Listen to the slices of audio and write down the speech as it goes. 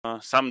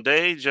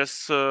someday,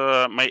 just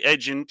my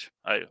agent.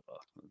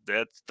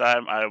 That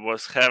time I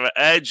was have an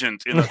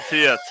agent in a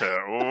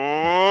theater.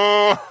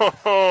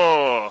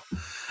 Oh!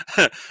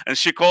 And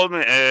she called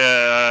me,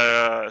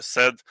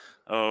 said,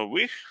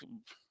 "We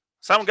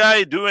some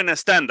guy doing a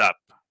stand up."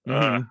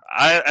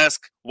 I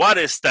asked, "What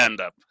is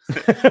stand up?"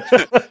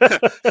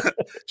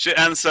 She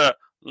answered,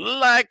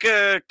 "Like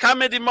a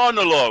comedy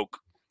monologue.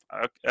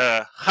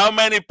 How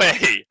many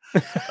pay?"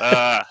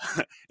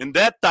 In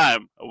that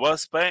time,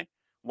 was pay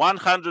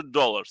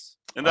 $100,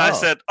 and I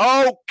said,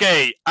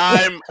 "Okay,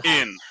 I'm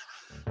in."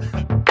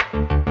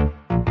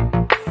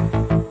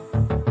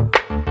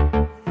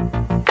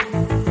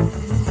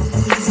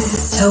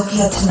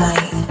 Dystopia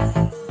Tonight.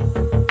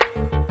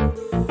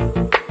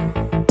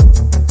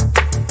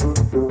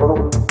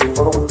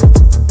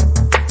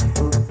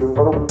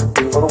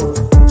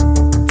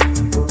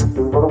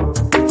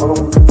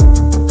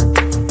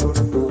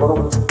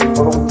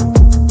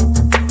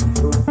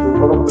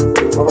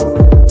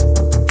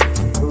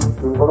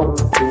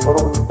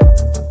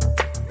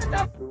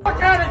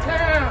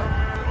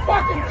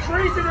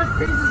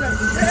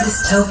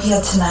 Dystopia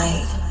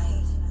Tonight.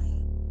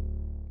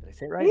 Did I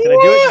say it right? Did I do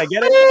it? Did I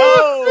get it?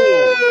 Oh!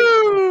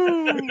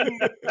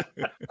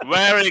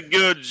 Very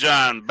good,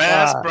 John.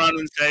 Best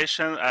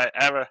pronunciation I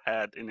ever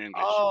had in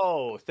English.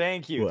 Oh,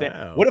 thank you.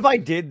 Wow. What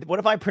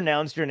if I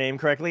pronounced your name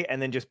correctly and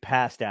then just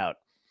passed out?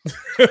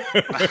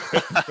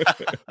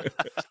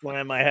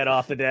 Slammed my head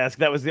off the desk.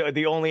 That was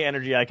the only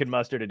energy I could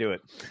muster to do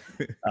it.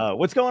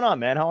 What's going on,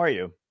 man? How are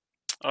you?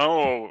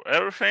 Oh,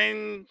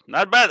 everything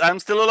not bad. I'm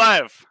still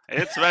alive.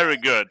 It's very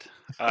good.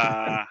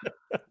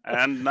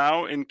 And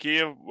now in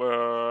Kiev,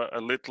 we're a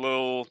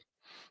little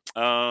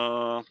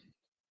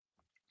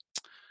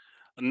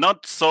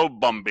not so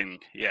bombing.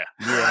 Yeah.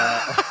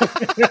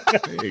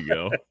 There you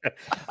go.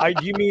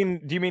 Do you mean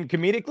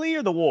comedically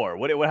or the war?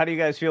 How do you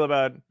guys feel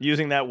about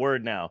using that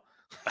word now?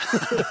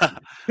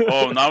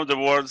 Oh, now the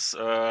words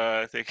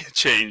I think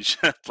change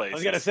places. I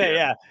was gonna say,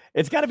 yeah,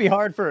 it's got to be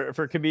hard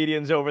for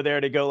comedians over there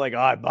to go like, "Oh,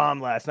 I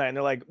bombed last night," and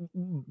they're like,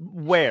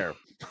 "Where?"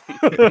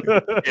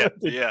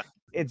 Yeah.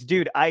 It's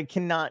dude, I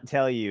cannot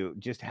tell you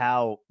just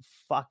how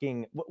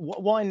fucking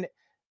one.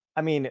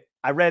 I mean,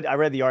 I read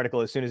the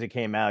article as soon as it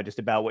came out, just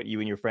about what you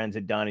and your friends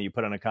had done, and you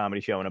put on a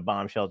comedy show in a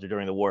bomb shelter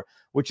during the war,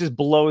 which just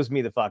blows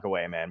me the fuck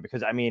away, man.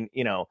 Because I mean,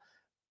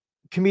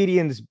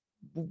 comedians,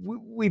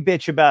 we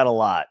bitch about a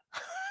lot.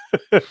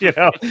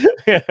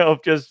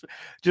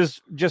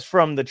 Just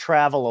from the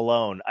travel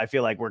alone, I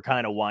feel like we're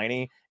kind of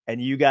whiny,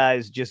 and you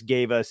guys just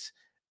gave us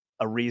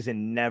a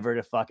reason never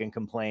to fucking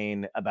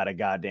complain about a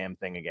goddamn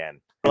thing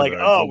again. Like,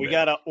 we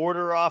gotta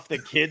order off the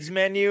kids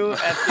menu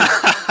at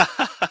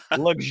the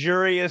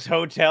luxurious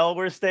hotel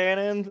we're staying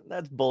in.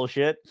 That's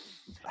bullshit.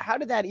 How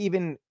did that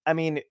even? I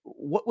mean,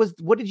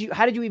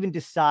 how did you even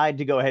decide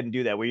to go ahead and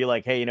do that? Were you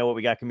like, hey, you know what?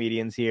 We got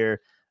comedians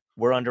here.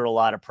 We're under a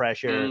lot of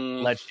pressure.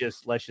 Let's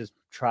just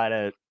try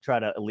to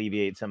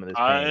alleviate some of this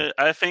pain.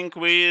 I think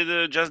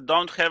we just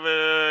don't have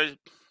a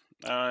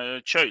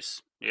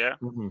choice. Yeah,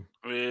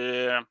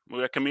 we're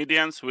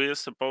comedians. We're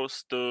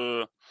supposed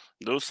to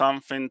do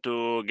something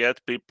to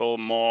get people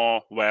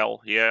more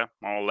well. Yeah,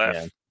 more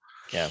less.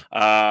 Yeah.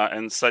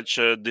 In such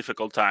a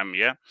difficult time.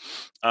 Yeah,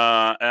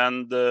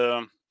 and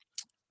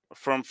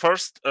from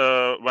first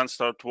when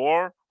start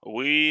war,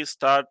 we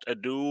start to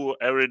do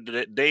every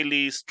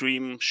daily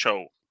stream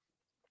show.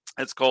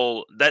 It's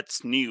called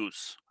That's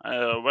News,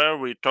 where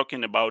we're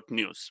talking about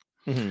news.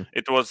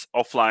 It was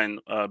offline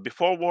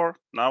before war.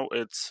 Now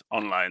it's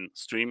online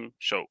stream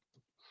show.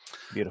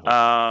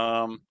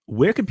 Beautiful.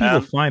 Where can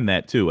people find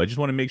that too? I just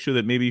want to make sure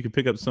that maybe you can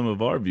pick up some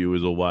of our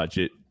viewers will watch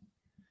it.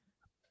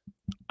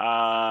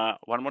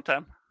 One more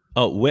time.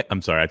 Oh,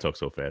 I'm sorry. I talk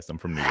so fast. I'm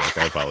from New York.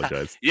 I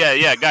apologize.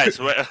 Yeah, guys.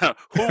 Who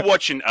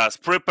watching us?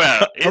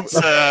 Prepare.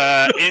 It's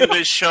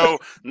English show,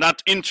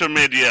 not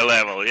intermediate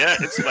level. Yeah,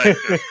 it's like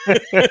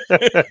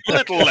a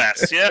little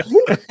less. Yeah.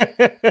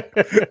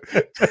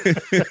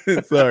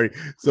 Sorry.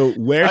 So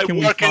where can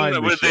we find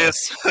I'm working with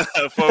this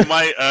for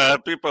my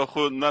people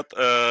who not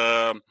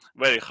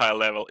very high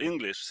level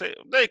English.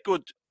 They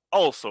could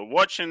also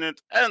watching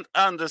it and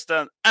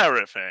understand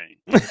everything.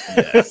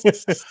 Yes.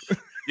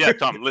 Yeah,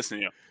 Tom, listen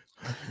to you.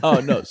 Oh,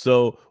 no.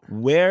 So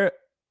where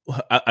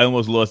I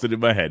almost lost it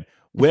in my head.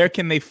 Where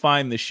can they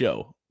find the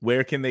show?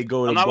 Where can they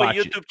go to watch our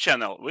YouTube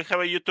channel? We have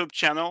a YouTube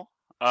channel.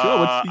 Sure,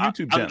 what's the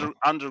YouTube channel?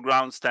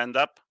 Underground Stand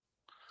Up.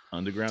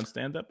 Underground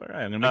Stand Up? All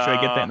right. I'm going to make sure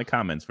I get that in the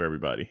comments for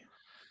everybody.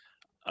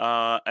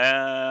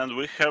 And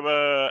we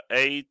have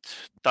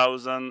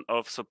 8,000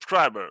 of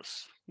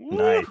subscribers.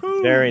 Nice.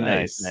 Woo-hoo! Very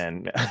nice,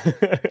 man.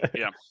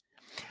 Yeah.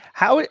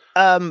 How,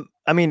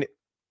 I mean,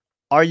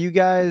 are you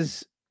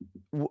guys,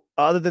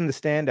 other than the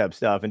stand-up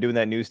stuff and doing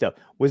that new stuff,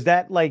 was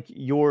that like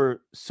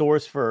your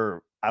source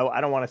for,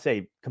 I don't want to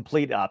say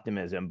complete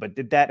optimism, but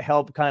did that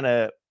help kind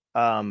of,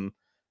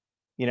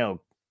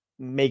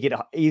 make it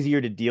easier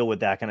to deal with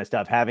that kind of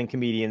stuff? Having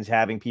comedians,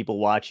 having people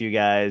watch you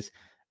guys,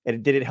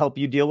 did it help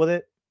you deal with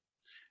it?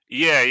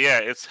 Yeah,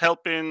 it's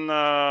helping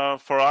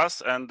for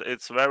us, and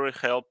it's very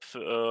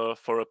helpful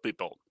for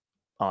people.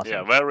 Awesome.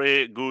 Yeah,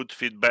 very good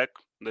feedback.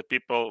 The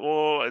people,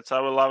 oh, it's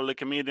our lovely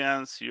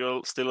comedians.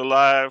 You're still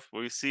alive.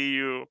 We see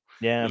you.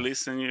 Yeah. We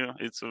listen you.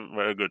 It's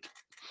very good.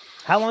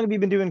 How long have you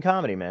been doing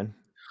comedy, man?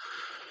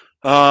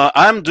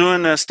 I'm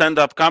doing a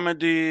stand-up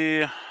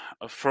comedy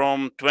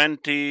from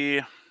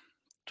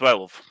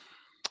 2012.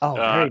 Oh,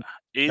 very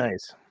in,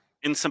 nice.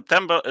 in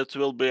September, it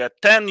will be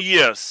 10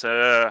 years.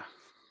 10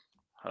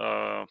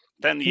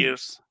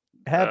 years.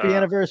 Happy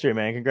anniversary,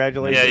 man.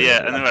 Congratulations. Yeah,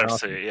 That's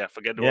anniversary. awesome. Yeah,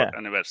 forget the word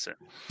anniversary.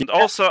 And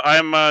also,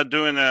 I'm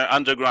doing an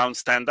underground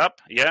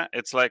stand-up. Yeah,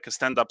 it's like a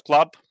stand-up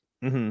club.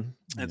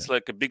 It's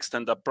like a big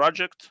stand-up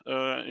project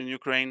in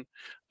Ukraine.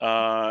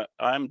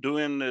 I'm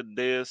doing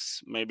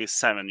this maybe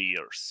 7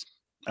 years.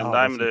 And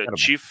I'm the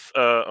chief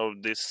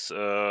of this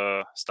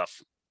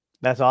stuff.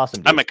 That's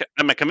awesome. Dude.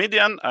 I'm a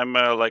comedian. I'm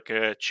like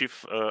a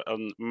chief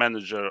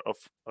manager of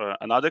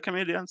another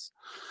comedians.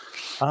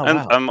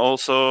 And I'm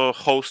also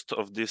host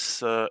of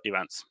these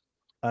events.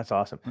 That's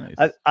awesome. Nice.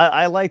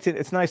 I liked it.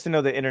 It's nice to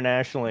know that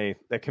internationally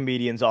that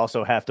comedians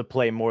also have to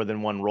play more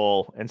than one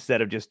role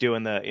instead of just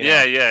doing the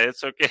yeah,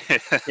 it's okay.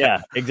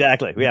 Yeah,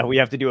 exactly. Yeah, we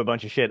have to do a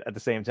bunch of shit at the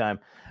same time.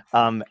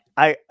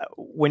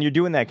 When you're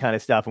doing that kind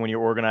of stuff and when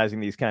you're organizing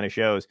these kind of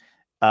shows,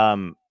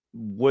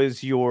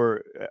 was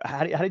your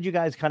how did you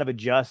guys kind of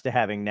adjust to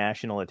having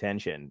national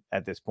attention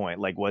at this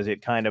point? Like, was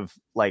it kind of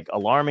like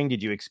alarming?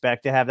 Did you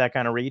expect to have that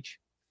kind of reach?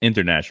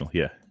 International,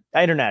 yeah.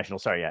 International.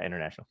 Sorry, yeah,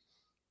 international.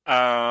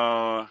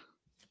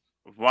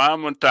 One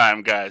more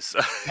time, guys.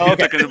 You're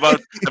talking about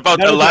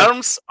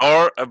alarms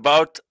or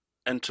about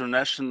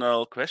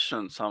international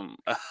questions? Well,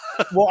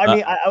 I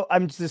mean,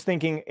 I'm just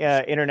thinking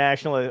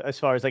international as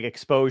far as like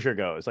exposure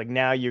goes. Like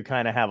now you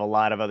kind of have a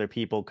lot of other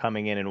people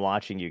coming in and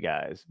watching you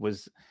guys.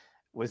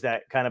 Was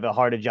that kind of a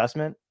hard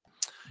adjustment?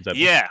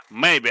 Yeah,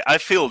 maybe. I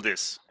feel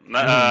this.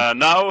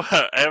 Now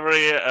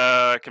every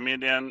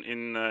comedian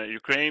in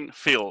Ukraine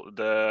feel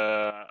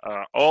the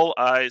all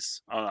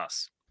eyes on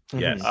us.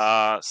 Yes.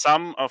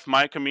 Some of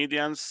my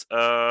comedians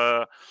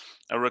are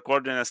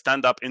recording a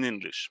stand-up in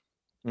English.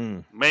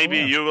 Maybe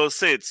you will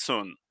see it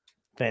soon.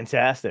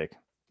 Fantastic.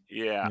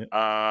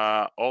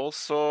 Yeah.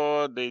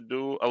 Also, they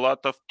do a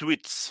lot of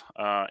tweets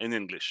in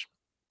English.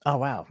 Oh,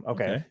 wow.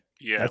 Okay.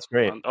 Yeah, that's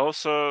great. And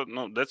also,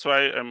 that's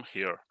why I'm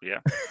here.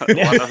 Yeah,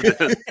 one of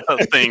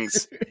the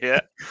things.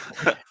 Yeah,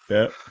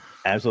 yeah,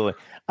 absolutely.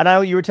 And I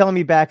know you were telling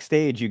me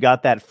backstage you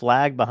got that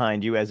flag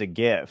behind you as a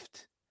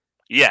gift.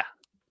 Yeah,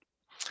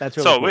 that's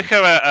really cool. We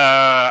have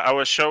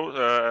our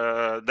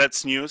show.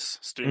 That's News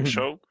stream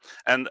show,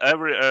 and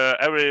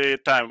every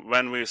time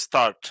when we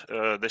start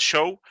the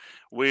show,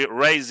 we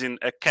raising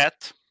a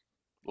cat.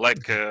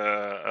 Like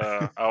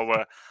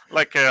our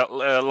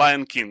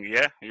Lion King,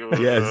 yeah.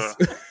 Yes.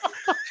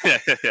 Yeah.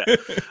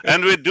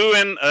 And we're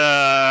doing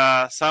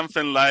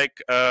something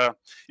like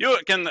you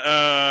can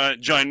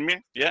join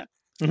me, yeah.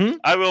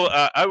 I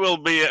will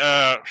be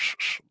I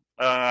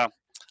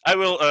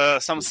will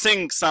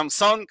sing some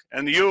song,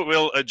 and you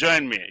will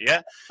join me,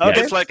 yeah.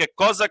 Okay. It's like a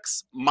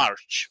Cossacks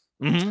march.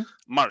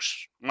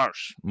 March.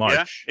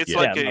 Yeah, it's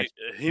like a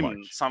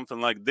hymn,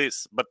 something like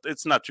this, but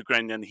it's not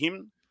Ukrainian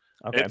hymn.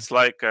 Okay. It's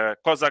like a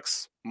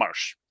Cossacks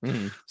march.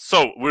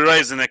 So we're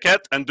raising a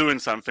cat and doing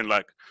something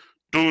like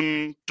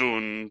tun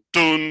tun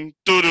tun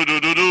tu du du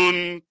du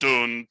dun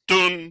tun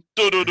tun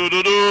tu du du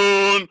du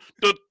dun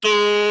tun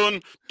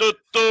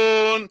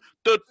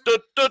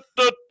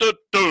tun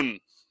tun.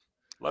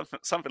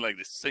 Something like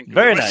this.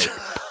 Very nice.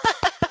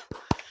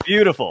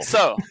 Beautiful.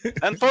 So,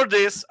 and for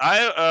this,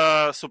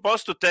 I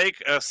supposed to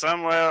take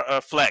somewhere a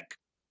flag,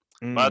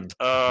 but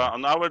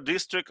on our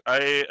district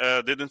I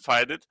didn't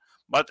find it.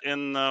 But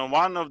in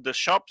one of the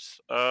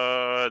shops,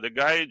 the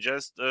guy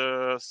just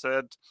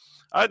said,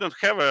 "I don't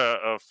have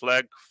a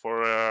flag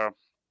for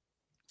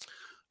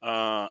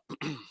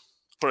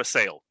for a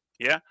sale,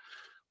 yeah,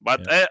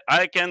 but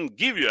I can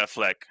give you a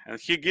flag."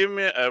 And he gave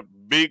me a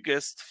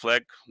biggest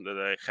flag that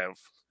I have.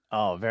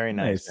 Oh, very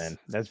nice, man.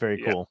 That's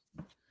very cool.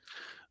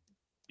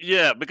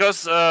 Yeah,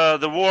 because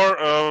the war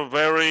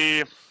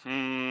very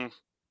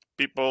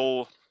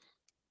people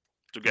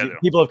together.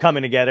 People have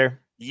coming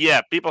together.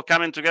 Yeah, people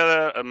coming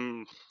together,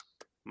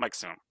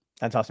 maximum.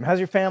 That's awesome. How's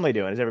your family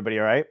doing? Is everybody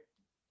all right?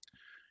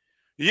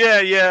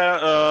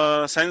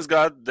 Yeah. Thanks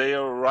God, they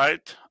are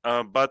right.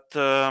 But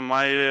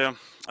my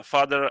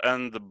father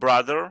and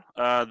brother,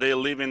 they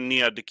live in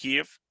near the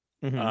Kiev,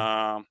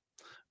 and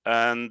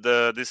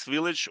this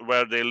village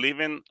where they live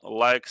in,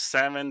 like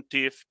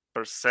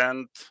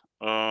 70%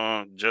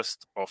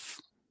 just off,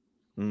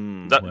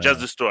 just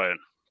destroyed.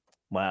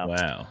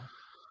 Wow.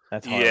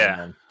 That's hard,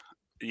 man.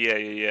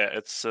 Yeah.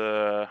 It's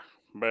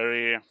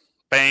very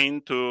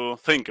pain to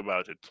think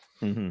about it.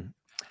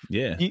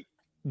 Yeah.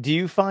 Do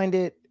you find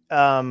it,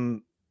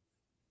 I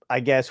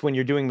guess, when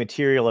you're doing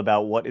material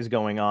about what is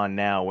going on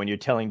now, when you're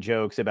telling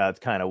jokes about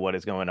kind of what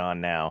is going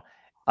on now,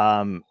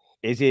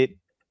 is it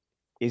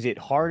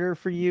harder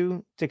for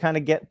you to kind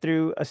of get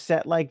through a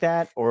set like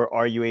that? Or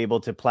are you able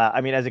to plow?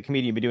 I mean, as a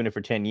comedian, you've been doing it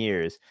for 10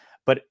 years,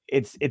 but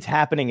it's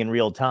happening in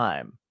real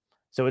time.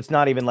 So it's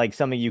not even like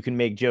something you can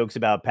make jokes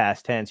about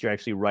past tense. You're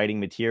actually writing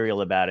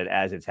material about it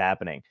as it's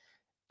happening.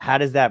 How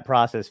does that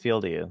process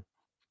feel to you?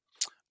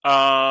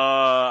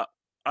 I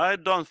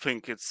don't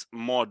think it's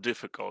more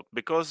difficult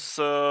because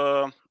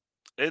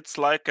it's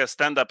like a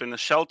stand-up in a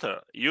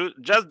shelter. You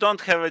just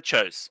don't have a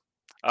choice.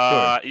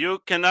 You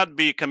cannot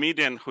be a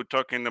comedian who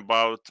talking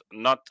about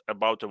not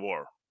about a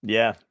war.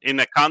 Yeah. In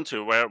a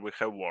country where we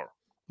have war.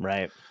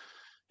 Right.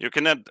 You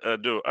cannot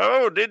do,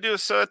 oh, did you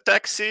saw a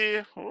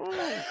taxi?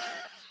 Oh.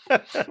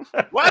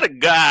 What a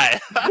guy.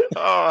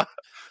 Oh.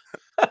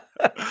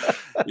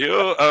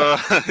 You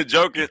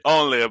joking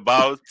only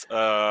about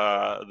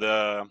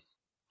the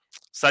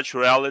such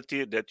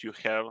reality that you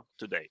have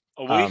today.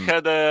 We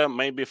had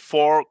maybe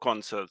 4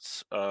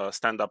 concerts,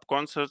 stand-up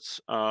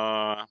concerts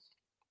on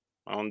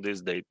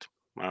this date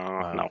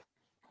now.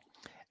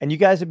 And you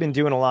guys have been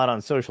doing a lot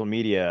on social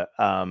media.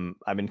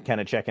 I've been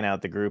kind of checking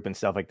out the group and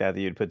stuff like that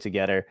you'd put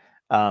together.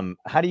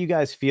 How do you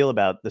guys feel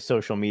about the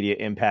social media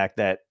impact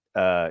that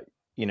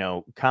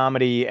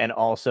comedy and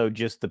also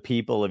just the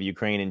people of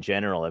Ukraine in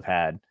general have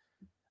had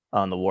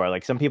on the war?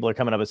 Like, some people are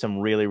coming up with some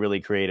really, really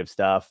creative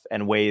stuff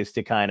and ways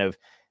to kind of,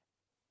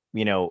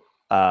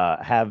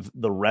 have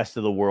the rest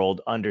of the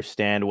world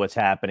understand what's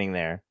happening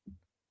there.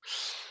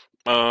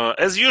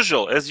 As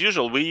usual,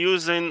 we're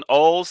using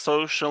all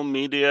social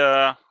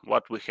media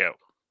what we have.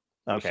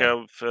 Okay. We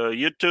have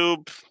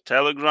YouTube,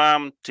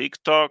 Telegram,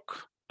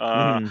 TikTok,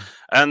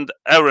 and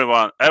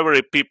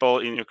every people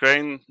in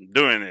Ukraine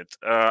doing it.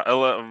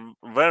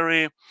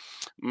 Very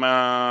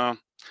when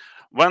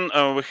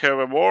we have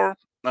a war,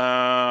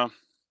 there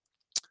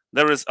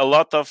is a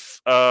lot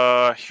of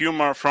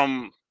humor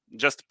from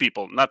just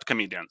people, not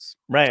comedians.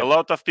 Right. A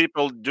lot of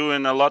people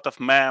doing a lot of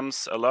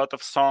memes, a lot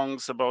of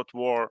songs about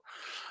war.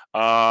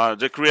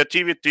 The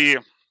creativity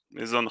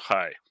is on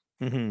high.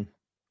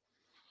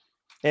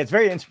 It's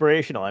very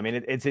inspirational. I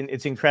mean,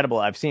 it's incredible.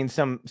 I've seen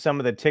some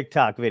of the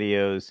TikTok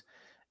videos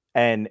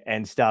and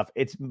stuff.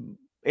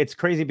 It's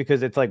crazy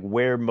because it's like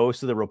where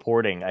most of the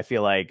reporting, I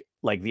feel like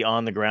the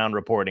on the ground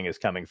reporting is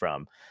coming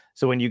from.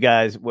 So when you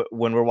guys,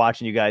 when we're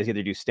watching you guys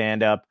either do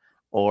stand up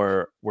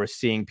or we're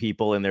seeing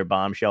people in their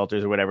bomb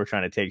shelters or whatever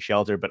trying to take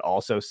shelter, but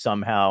also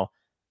somehow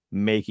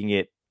making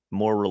it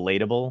more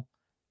relatable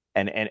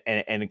and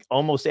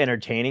almost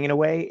entertaining in a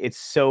way. It's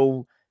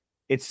so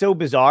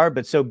bizarre,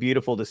 but so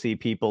beautiful to see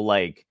people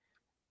like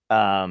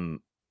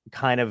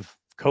kind of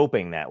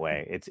coping that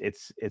way. It's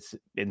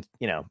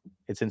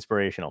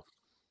inspirational.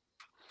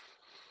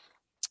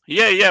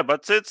 Yeah,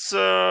 but it's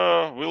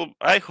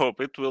I hope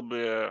it will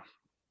be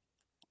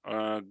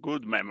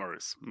good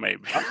memories,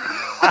 maybe.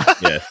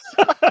 Yes.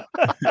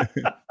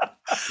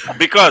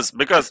 because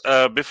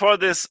before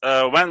this,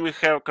 when we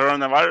have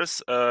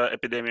coronavirus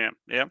epidemic,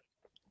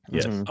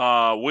 yes,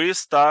 we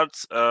start,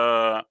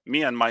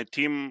 me and my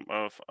team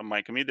of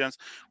my comedians,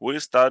 we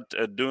start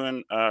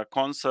doing a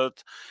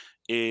concert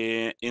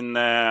in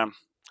a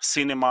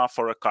cinema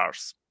for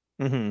cars.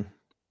 Okay.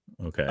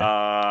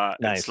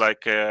 Nice. It's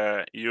like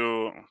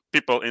you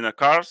people in a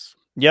cars.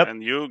 Yep.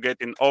 And you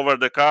getting over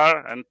the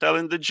car and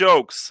telling the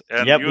jokes.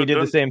 And yep, you we did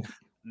the same.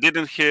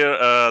 Didn't hear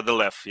the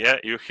left, yeah?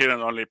 You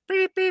hearing only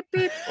beep, beep,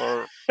 beep,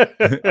 or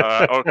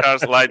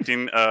cars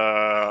lighting.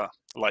 Yeah.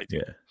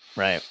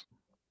 Right.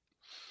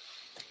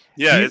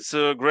 Yeah, it's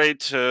a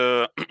great...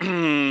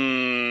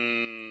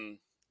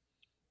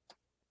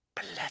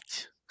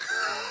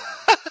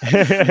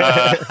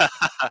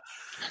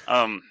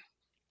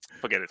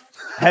 forget it.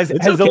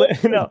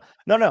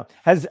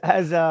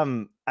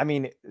 I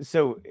mean,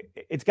 so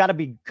it's got to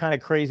be kind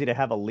of crazy to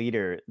have a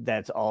leader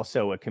that's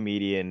also a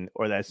comedian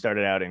or that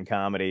started out in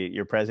comedy.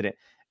 Your president.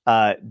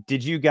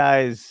 Did you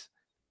guys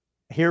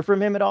hear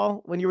from him at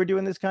all when you were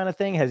doing this kind of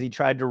thing? Has he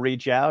tried to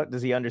reach out?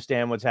 Does he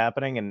understand what's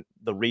happening and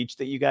the reach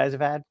that you guys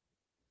have had?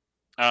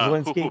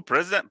 Who,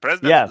 President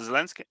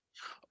Zelensky?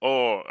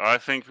 Oh, I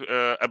think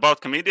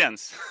about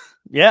comedians.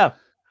 Yeah.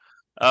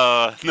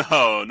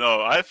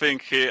 No. I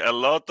think he a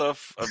lot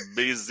of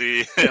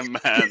busy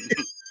man,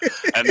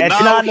 and it's now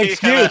not an he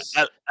excuse.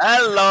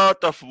 A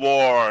lot of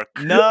work.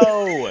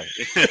 No,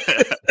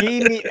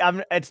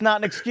 it's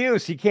not an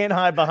excuse. He can't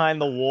hide behind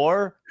the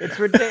war. It's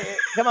ridiculous.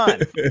 Come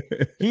on,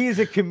 he's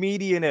a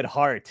comedian at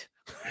heart.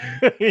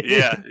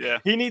 Yeah.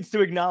 He needs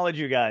to acknowledge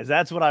you guys.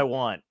 That's what I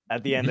want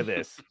at the end of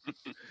this.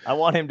 I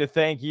want him to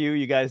thank you.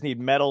 You guys need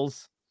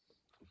medals.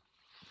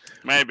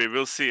 Maybe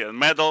we'll see a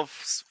medal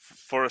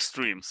for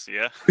streams.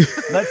 Yeah.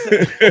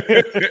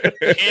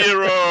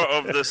 Hero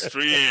of the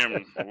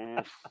stream.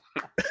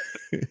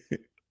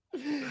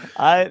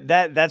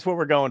 That's what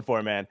we're going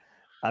for, man.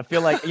 I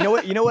feel like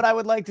you know what I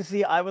would like to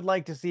see? I would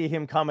like to see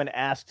him come and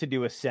ask to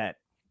do a set.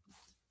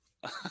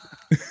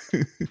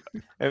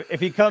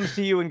 If he comes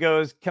to you and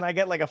goes, "Can I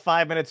get like a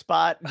 5-minute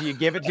spot?" Do you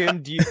give it to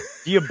him? Do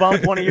you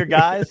bump one of your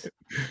guys?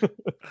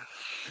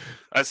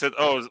 I said,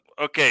 "Oh,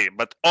 okay,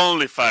 but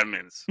only 5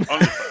 minutes.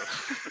 Only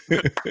 5."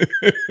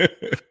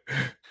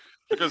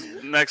 Because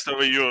next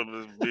over you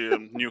will be a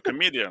new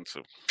comedian.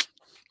 So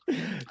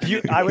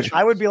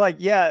I would be like,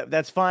 "Yeah,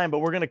 that's fine, but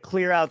we're gonna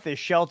clear out this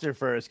shelter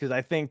first because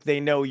I think they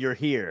know you're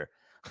here."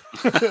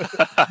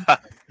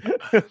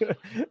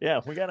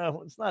 Yeah,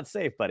 it's not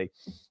safe, buddy.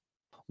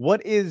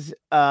 What is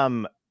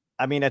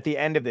I mean, at the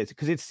end of this,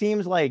 because it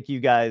seems like you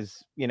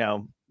guys,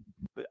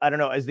 I don't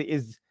know, is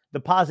the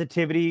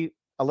positivity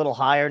a little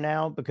higher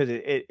now? Because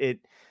it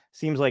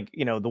seems like,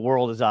 the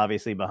world is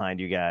obviously behind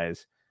you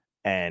guys,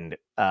 and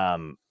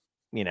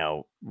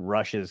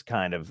Russia's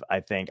kind of,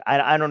 I think,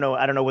 I don't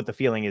know what the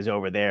feeling is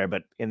over there,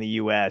 but in the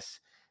US,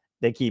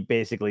 they keep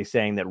basically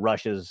saying that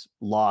Russia's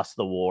lost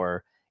the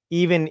war,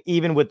 even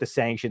with the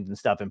sanctions and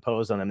stuff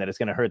imposed on them, that it's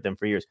going to hurt them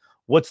for years.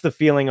 What's the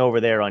feeling over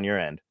there on your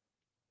end?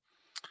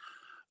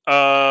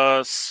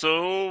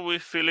 So we're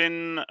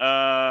feeling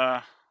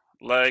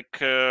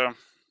like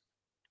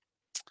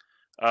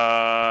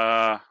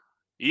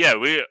yeah,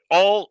 we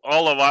all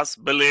of us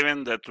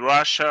believing that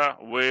Russia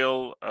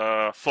will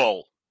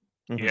fall.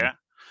 Mhm. Yeah,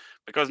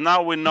 because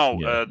now we know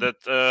Yeah.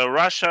 that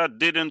Russia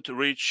didn't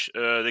reach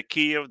the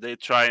Kiev. They're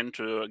trying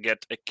to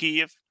get a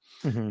Kiev.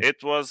 Mhm.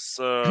 It was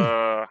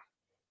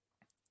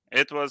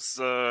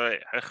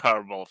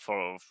horrible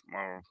for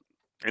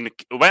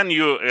when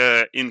you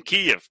in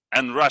Kiev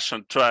and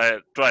Russian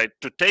tried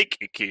to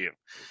take Kiev.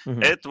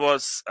 Mhm. It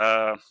was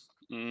a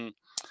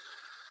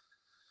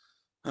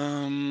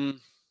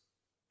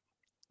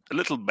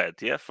little bad,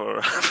 yeah,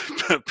 for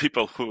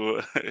people who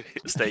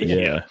stay Yeah.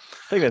 here.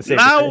 I think that's safe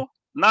to say.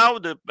 Now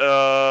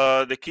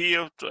the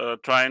Kiev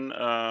train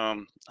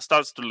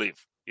starts to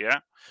leave, yeah.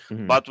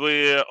 Mhm. But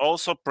we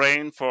also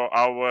praying for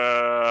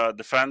our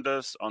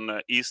defenders on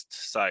the east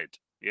side,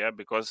 yeah,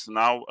 because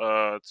now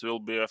it will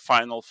be a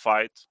final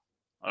fight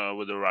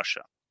with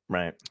Russia.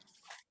 Right.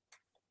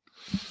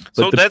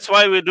 So that's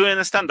why we're doing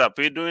a stand up.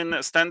 We're doing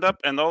a stand up,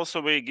 and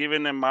also we're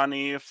giving them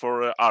money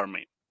for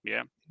army.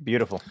 Yeah.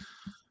 Beautiful.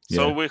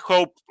 So Yeah. we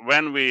hope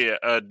when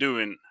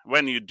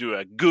you do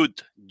a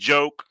good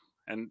joke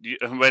and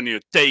when you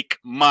take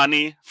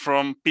money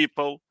from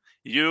people,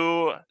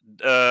 you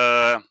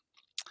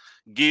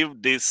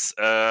give this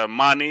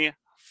money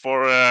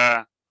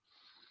for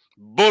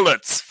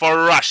bullets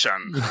for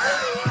Russian.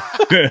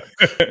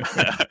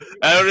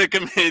 Every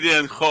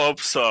comedian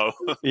hopes so.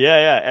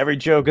 Yeah. Every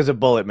joke is a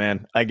bullet,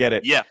 man. I get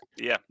it. Yeah.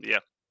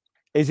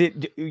 Is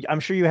it? I'm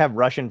sure you have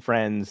Russian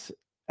friends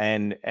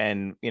and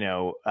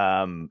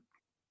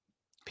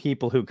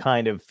people who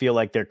kind of feel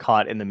like they're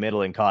caught in the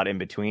middle and caught in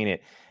between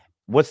it.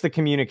 What's the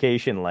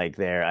communication like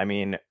there? I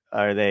mean,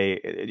 are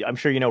they? I'm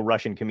sure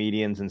Russian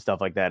comedians and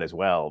stuff like that as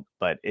well.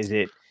 But is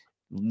it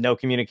no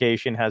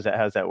communication? How's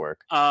that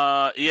work?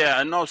 Yeah,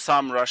 I know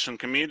some Russian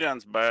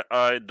comedians, but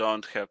I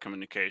don't have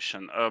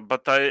communication.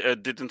 But I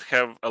didn't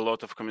have a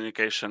lot of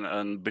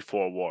communication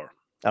before war.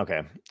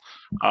 Okay.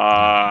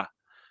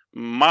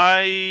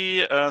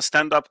 My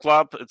stand-up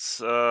club, it's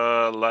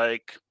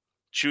like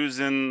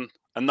choosing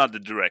another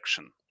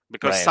direction,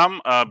 because Right.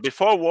 some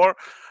before war,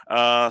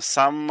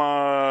 some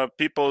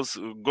people's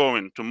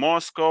going to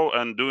Moscow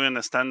and doing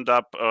a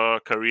stand-up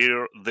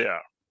career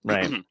there,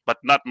 Right.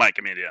 but not my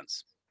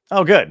comedians.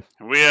 Oh, good.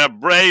 We are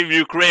brave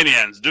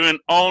Ukrainians doing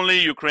only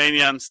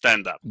Ukrainian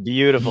stand-up.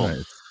 Beautiful.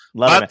 Nice.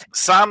 Love But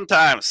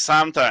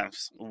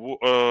sometimes,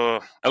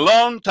 a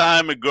long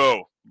time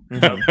ago,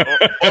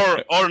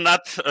 it. or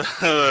not,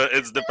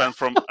 it depends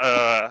from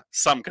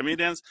some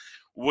comedians.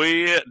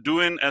 We're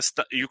doing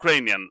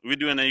Ukrainian. We're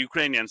doing a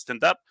Ukrainian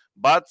stand-up,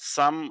 but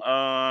some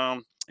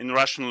in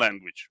Russian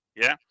language.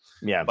 Yeah.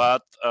 Yeah.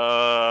 But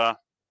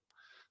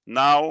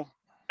now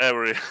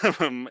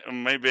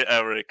maybe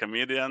every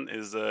comedian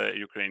is a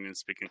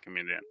Ukrainian-speaking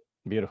comedian.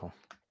 Beautiful.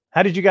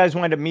 How did you guys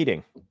wind up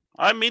meeting?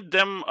 I meet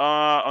them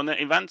on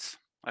the events.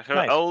 I have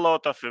Nice. a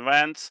lot of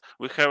events.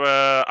 We have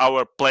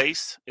our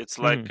place. It's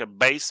like a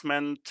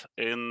basement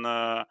in.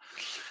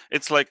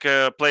 It's like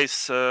a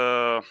place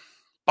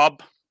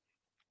pub.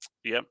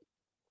 Yeah.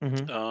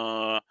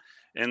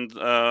 And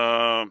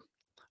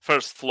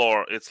first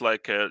floor, it's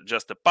like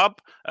just a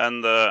pub,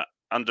 and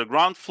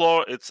underground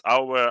floor, it's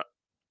our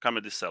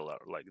comedy cellar,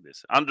 like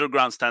this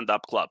underground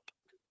stand-up club.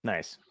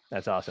 Nice.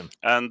 That's awesome.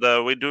 And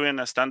we're doing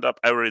a stand-up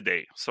every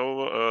day.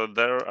 So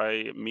there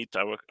I meet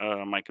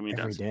my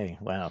comedians. Every day.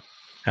 Wow.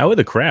 How are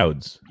the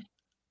crowds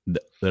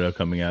that are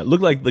coming out?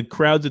 Look like the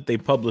crowds that they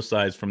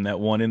publicized from that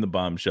one in the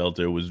bomb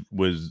shelter was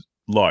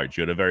large.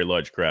 You had a very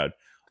large crowd.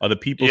 Are the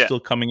people still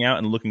coming out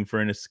and looking for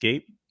an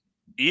escape?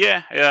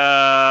 Yeah.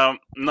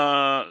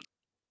 No,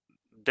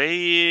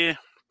 they.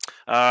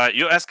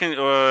 You're asking,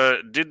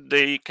 did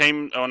they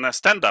came on a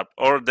stand-up,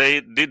 or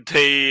did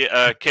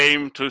they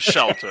came to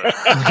shelter?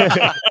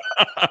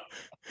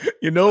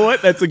 You know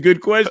what? That's a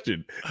good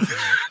question.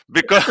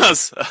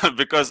 because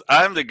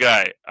I'm the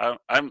guy.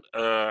 I'm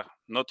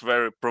not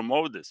very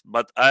promote this,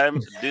 but I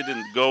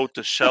didn't go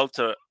to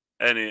shelter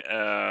any.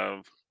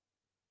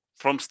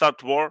 From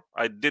start war,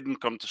 I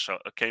didn't came to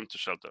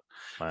shelter.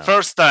 Wow.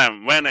 First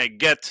time when I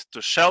get to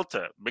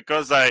shelter,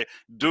 because I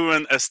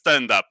doing a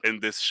stand up in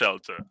this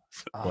shelter.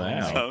 Oh,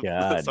 Wow. my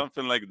God.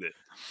 Something like this.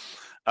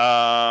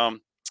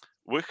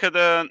 We have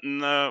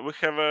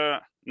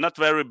a not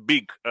very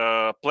big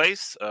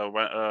place.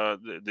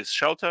 This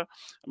shelter,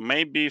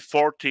 maybe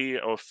 40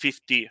 or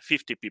 50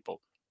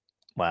 people.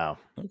 Wow.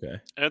 Okay.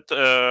 I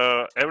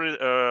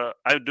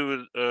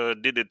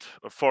did it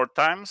 4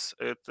 times.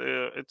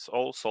 It's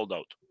all sold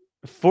out.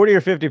 40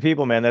 or 50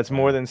 people, man. That's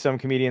more Wow. than some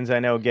comedians I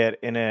know get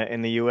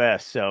in the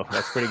US. So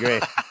that's pretty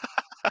great.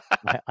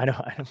 I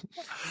know.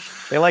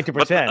 They like to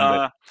pretend.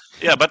 But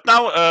Yeah, but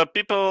now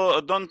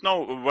people don't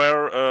know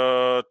where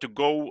to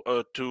go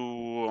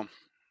to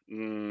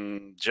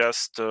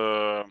just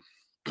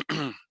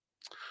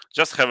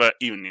just have an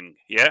evening.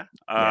 Yeah,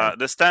 Yeah.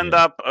 the stand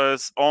up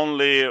is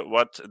only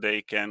what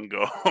they can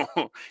go.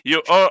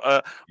 You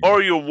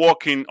or you're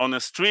walking on the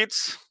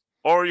streets,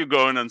 or you're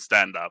going on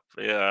stand up.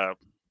 Yeah.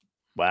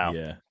 Wow.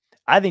 Yeah.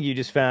 I think you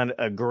just found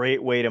a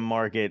great way to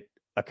market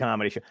a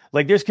comedy show.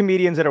 Like, there's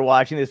comedians that are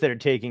watching this that are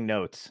taking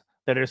notes,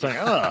 that are just like,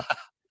 oh,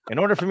 in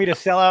order for me to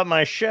sell out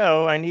my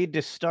show, I need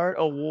to start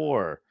a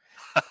war.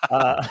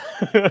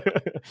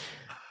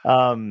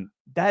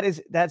 That's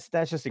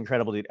just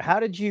incredible, dude. How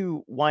did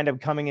you wind up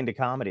coming into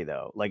comedy,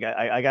 though? Like,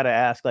 I gotta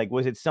ask, like,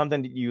 was it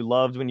something that you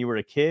loved when you were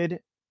a kid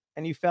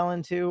and you fell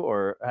into,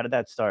 or how did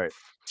that start?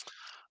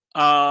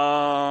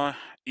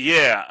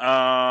 Yeah.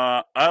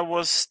 I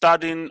was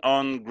studying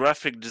on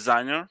graphic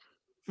designer.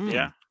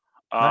 Yeah.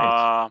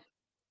 Nice.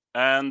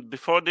 And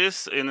before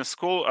this, in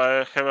school,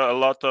 I have a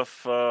lot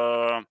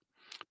of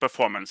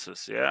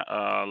performances. Yeah,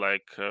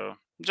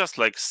 just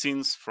like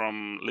scenes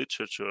from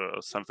literature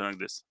or something like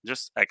this.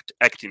 Just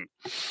acting.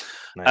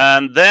 Nice.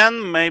 And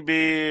then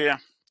maybe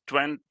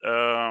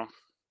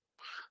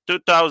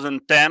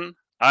 2010,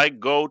 I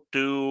go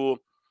to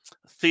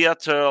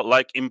theater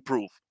like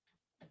improv.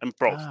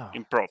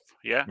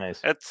 Yeah,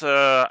 Nice.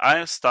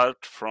 I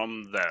start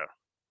from there.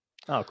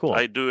 Oh, cool.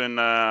 I do an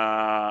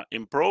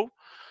improv,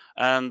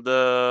 and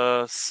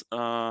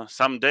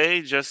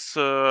someday just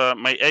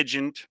my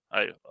agent.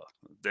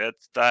 That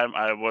time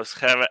I was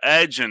have an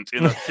agent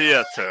in a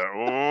theater.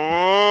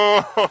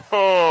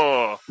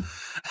 Oh!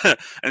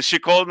 And she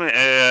called me,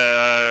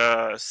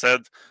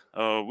 said,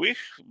 "We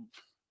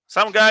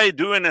some guy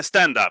doing a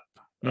stand up."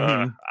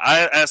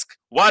 I ask,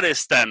 "What is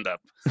stand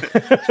up?"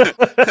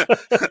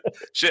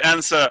 She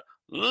answer,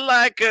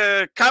 "Like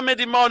a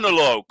comedy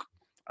monologue.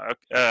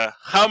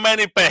 How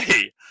many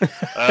pay?"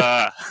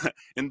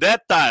 In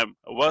that time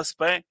was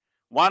pay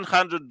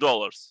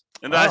 $100,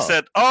 and I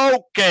said,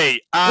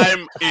 "Okay,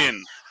 I'm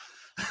in."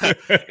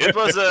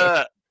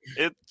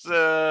 It's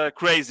a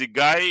crazy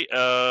guy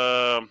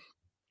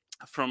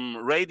from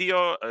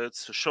radio.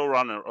 It's a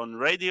showrunner on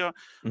radio,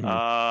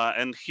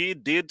 and he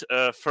did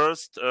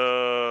first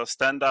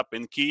stand up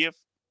in Kiev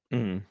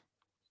in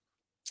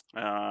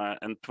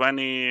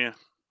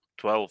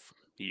 2012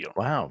 year.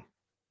 Wow,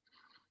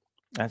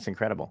 that's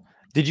incredible.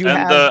 Did you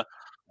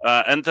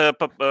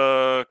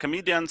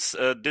comedians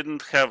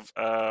didn't have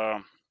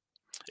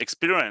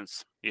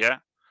experience, yeah,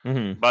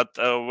 but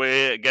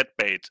we get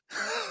paid.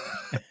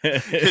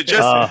 you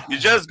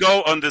just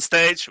go on the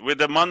stage with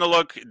the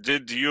monologue.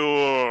 Did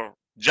you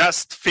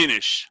just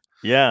finish?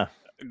 Yeah.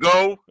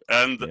 Go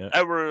and you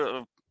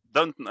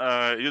don't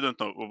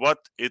know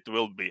what it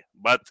will be,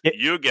 but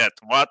you get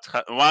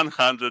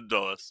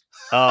 $100.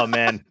 Oh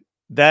man.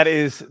 That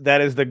is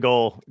the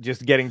goal.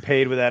 Just getting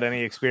paid without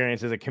any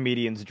experience is a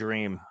comedian's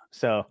dream.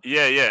 So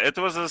yeah, it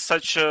was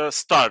such a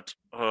start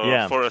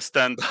for a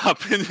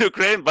stand-up in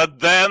Ukraine, but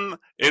then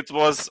it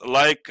was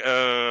like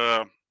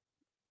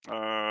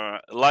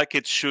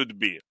it should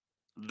be.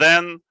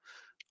 Then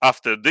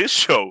after this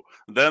show,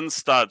 then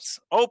starts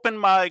open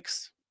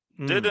mics.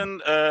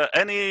 Didn't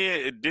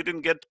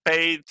get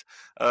paid.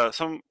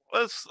 It's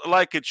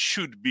like it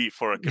should be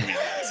for a comedian.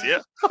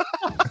 Yeah.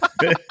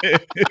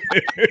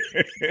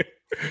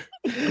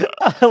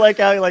 I like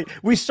how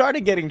we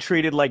started getting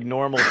treated like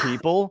normal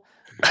people,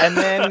 and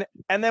then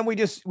we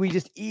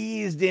just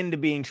eased into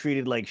being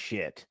treated like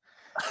shit.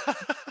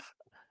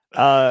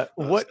 What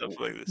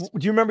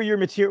do you remember your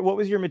material? What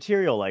was your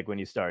material like when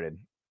you started?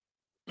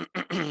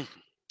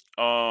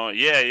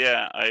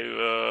 Yeah.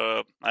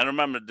 I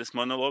remember this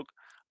monologue.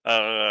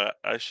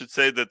 I should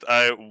say that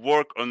I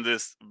work on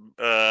this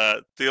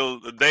till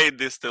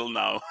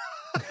now.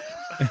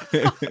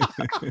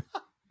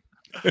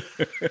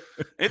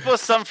 It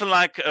was something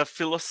like a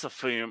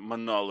philosophy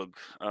monologue.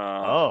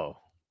 Oh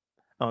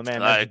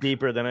man, that's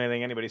deeper than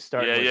anything anybody's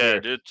starting with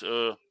here.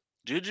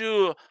 Did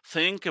you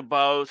think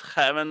about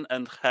heaven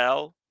and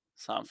hell?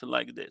 Something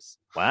like this.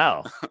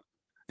 Wow.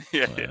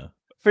 Yeah.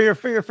 For your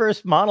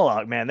first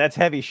monologue, man, that's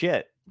heavy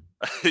shit.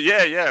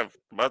 Yeah,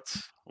 but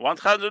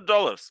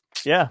 $100.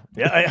 Yeah.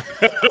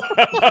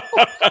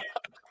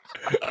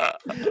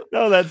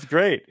 No, that's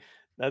great.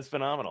 That's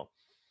phenomenal.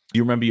 Do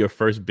you remember your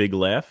first big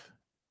laugh?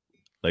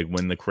 Like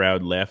when the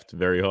crowd laughed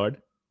very hard?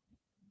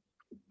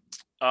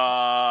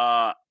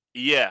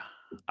 Yeah.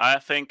 I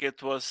think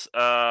it was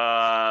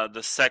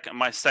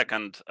my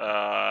second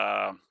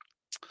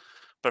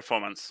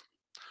performance.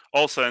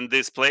 Also in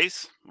this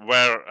place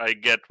where I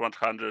get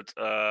 100.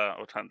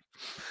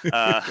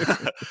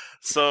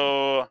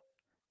 So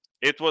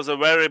it was a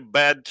very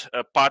bad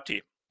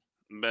party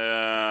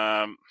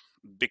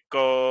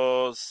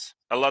because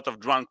a lot of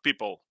drunk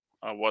people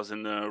was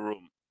in the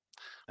room.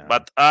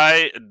 but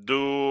I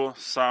do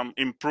some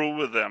improve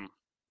with them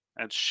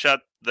and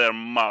shut their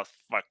mouth.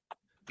 Fuck.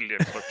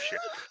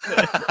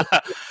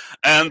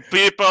 And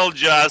people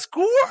just,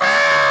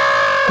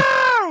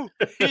 wow!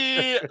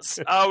 He's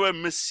our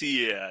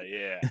messiah.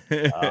 Yeah.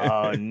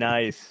 Oh,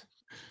 nice.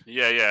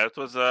 Yeah. It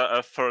was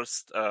a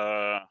first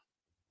time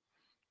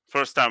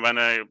when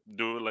I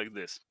do like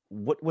this.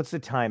 What's the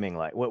timing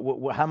like?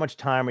 What how much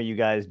time are you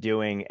guys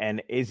doing?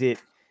 And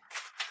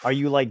are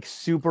you like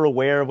super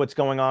aware of what's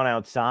going on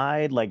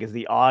outside? Like, is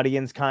the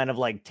audience kind of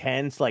like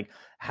tense? Like,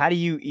 how do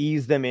you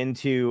ease them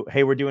into,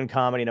 hey, we're doing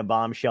comedy in a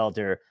bomb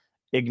shelter,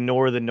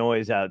 ignore the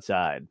noise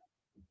outside?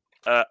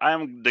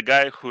 I'm the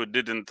guy who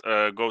didn't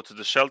go to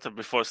the shelter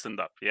before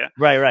stand-up, yeah?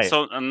 Right.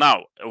 So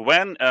now,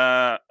 when,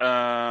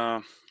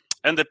 and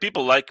the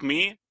people like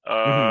me,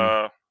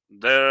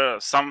 there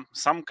some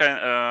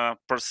kind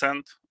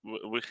percent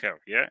we have,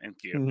 yeah, in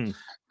here.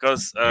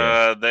 Because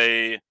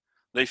they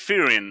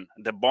fearing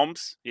the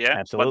bombs, yeah?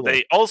 Absolutely. But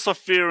they also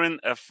fearing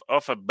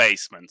of a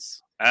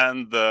basements.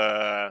 And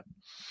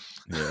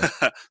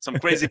some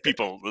crazy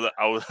people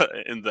out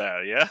in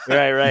there, yeah?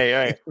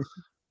 Right.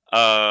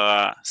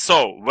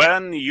 So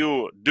when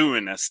you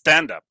doing a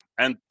stand-up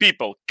and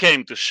people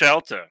came to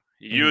shelter,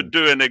 you're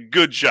doing a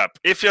good job.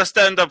 If your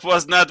stand-up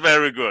was not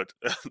very good,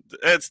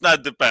 it's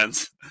not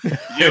depends.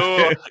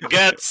 You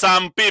get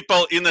some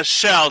people in a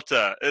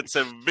shelter. It's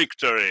a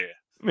victory.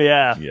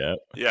 Yeah.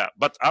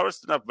 But our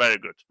stand-up very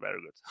good.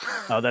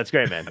 Oh, that's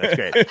great, man. That's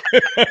great.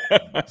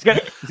 It's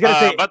gonna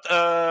say... But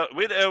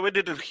we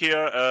didn't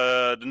hear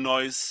the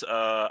noise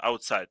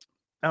outside.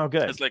 Oh,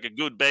 good. It's like a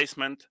good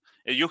basement.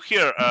 You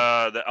hear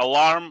the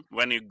alarm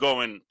when you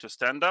go in to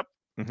stand up,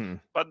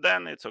 but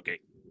then it's okay.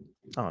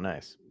 Oh,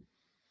 nice.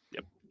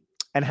 Yep.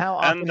 And how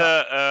often?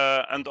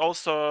 And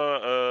also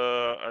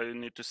I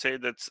need to say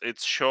that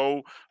it's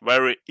show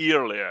very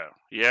earlier.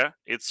 Yeah,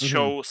 its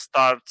show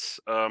starts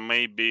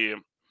maybe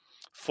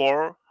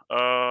 4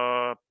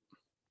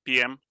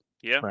 p.m.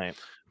 Yeah, right.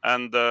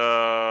 And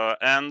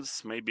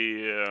ends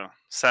maybe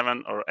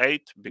 7 or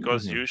 8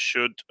 because you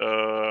should.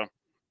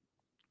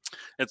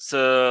 It's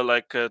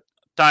like a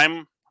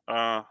time.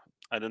 I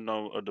don't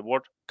know the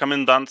word.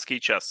 Комендантский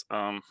час.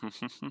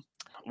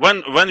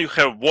 When you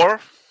have war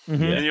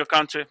in your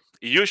country,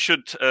 you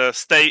should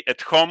stay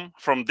at home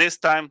from this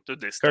time to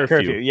this time.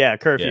 Curfew. Yeah,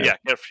 curfew. Yeah,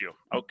 curfew.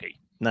 Okay.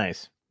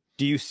 Nice.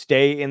 Do you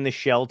stay in the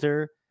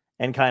shelter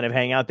and kind of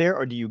hang out there,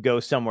 or do you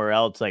go somewhere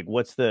else? Like,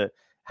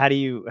 how do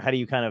you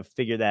kind of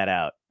figure that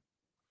out?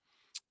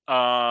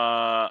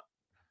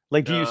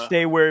 Like, do you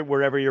stay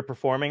wherever you're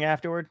performing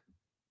afterward?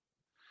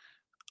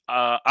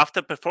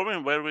 After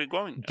performing, where are we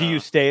going? Do you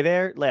stay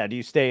there? Yeah, do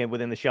you stay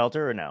within the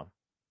shelter or no?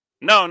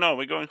 No,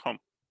 we're going home.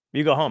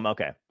 You go home,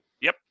 okay.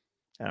 Yep.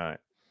 All right.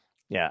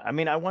 Yeah, I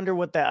mean, I wonder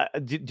what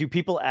that... Do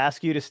people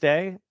ask you to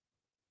stay?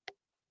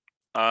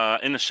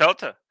 In the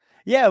shelter?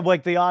 Yeah,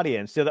 like the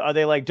audience. Are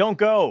they like, don't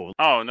go?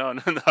 Oh, no.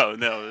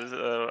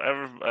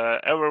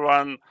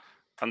 Everyone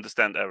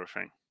understand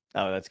everything.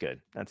 Oh, that's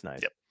good. That's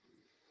nice. Yep.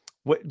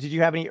 Did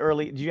you have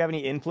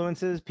any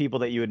influences, people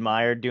that you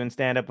admired doing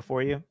stand-up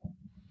before you?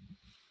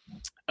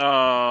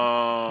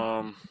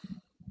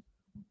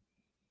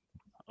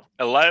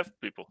 Alive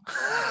people.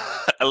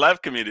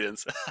 Alive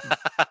comedians.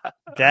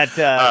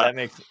 that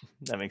makes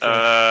sense.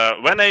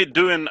 When I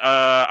doing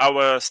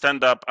our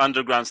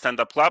underground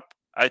stand-up club,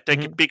 I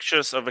take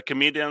pictures of the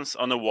comedians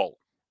on the wall.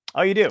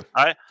 Oh, you do?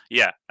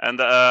 Yeah,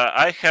 and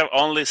I have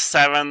only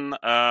seven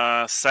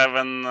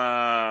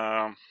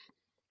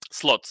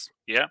slots.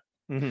 Yeah,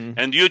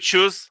 and you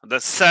choose the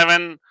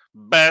 7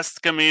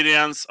 best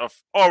comedians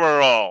of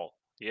overall.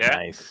 Yeah,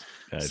 nice.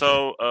 Gotcha.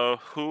 So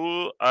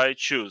who I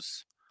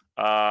choose?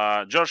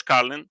 George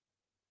Carlin.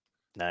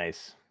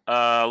 Nice.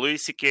 Louis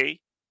C.K.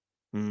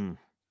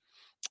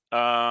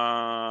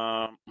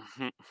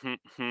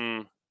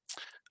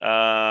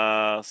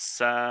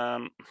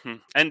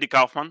 Andy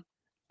Kaufman.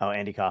 Oh,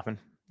 Andy Kaufman.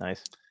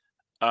 Nice.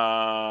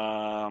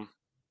 Were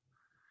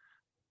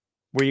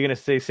you gonna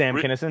say Sam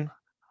Kinison?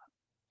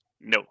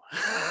 No.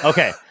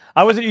 Okay.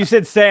 You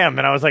said Sam,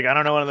 and I was like, I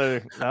don't know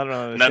another.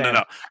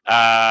 No.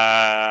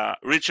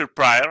 Richard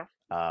Pryor.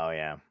 Oh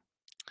yeah.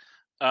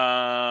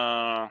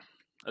 A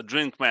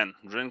drink man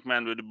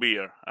with a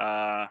beer.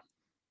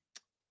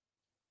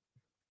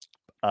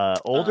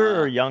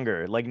 Older or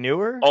younger? Like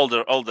newer?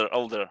 Older.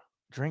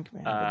 Drink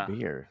man with a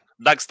beer.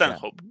 Doug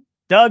Stanhope. Yeah.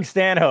 Doug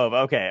Stanhope.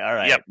 Okay, all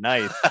right. Yep.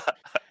 Nice.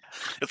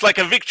 It's like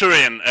a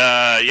Victorian.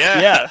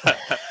 Yeah.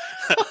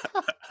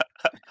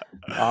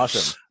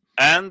 Awesome.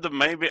 And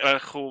maybe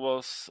who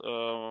was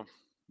the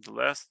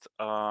last?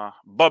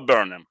 Bob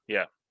Burnham.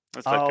 Yeah.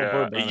 It's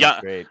like young.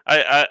 Great.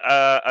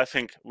 I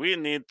think we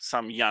need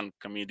some young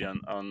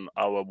comedian on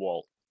our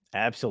wall.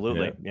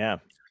 Absolutely. Yeah.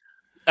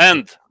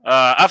 And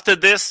after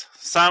this,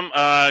 some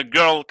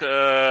girl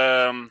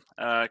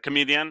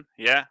comedian.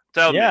 Yeah.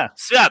 Tell me,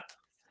 Svyat.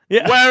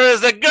 Yeah. Where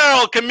is the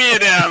girl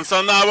comedians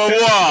on our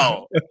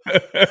wall?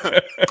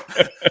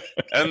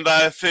 And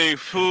I think,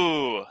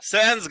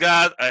 thanks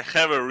God, I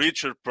have a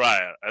Richard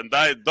Pryor, and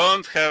I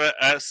don't have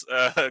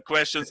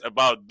questions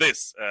about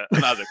this.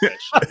 Another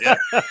question, yeah.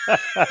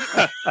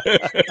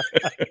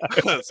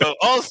 So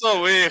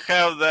also we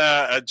have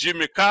the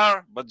Jimmy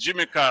Carr, but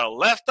Jimmy Carr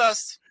left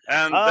us,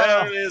 and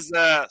there is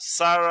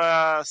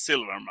Sarah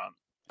Silverman.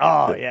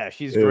 Oh yeah,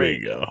 she's There great.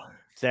 we go.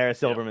 Sarah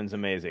Silverman's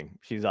amazing.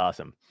 She's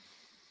awesome.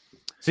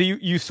 So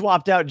you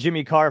swapped out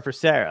Jimmy Carr for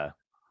Sarah.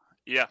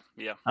 Yeah.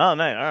 Oh,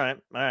 nice. All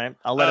right.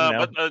 I'll let him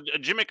know. But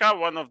Jimmy Carr,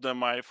 one of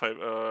my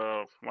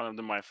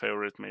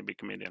favorite maybe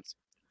comedians.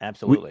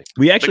 Absolutely.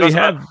 We actually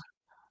Because,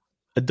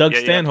 have Doug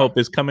yeah, Stanhope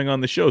is coming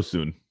on the show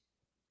soon.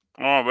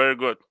 Oh, very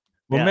good.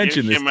 We'll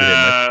mention Give this him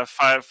to him.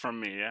 5 from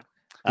me. Yeah.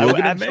 We're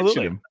gonna absolutely.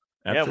 mention him.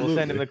 Yeah, we'll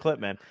send him Absolutely. the clip,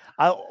 man.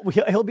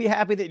 He'll be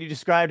happy that you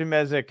described him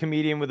as a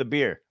comedian with a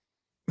beer.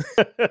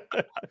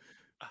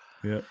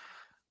 Yeah.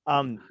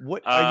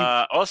 What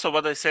are Also,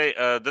 what I say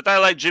that I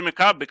like Jimmy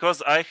Carr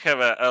because I have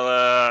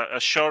a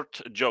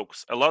short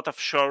jokes, a lot of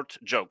short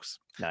jokes.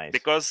 you nice?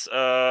 Because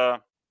I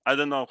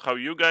don't know how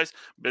you guys,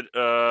 but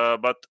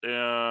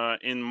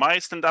in my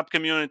stand-up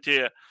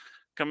community,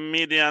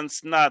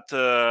 comedians not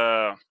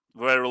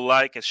very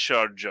like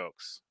short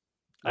jokes.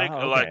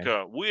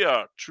 We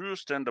are true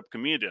stand-up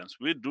comedians.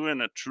 We're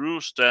doing a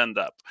true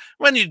stand-up.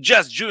 When you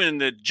just doing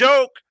the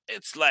joke,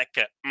 it's like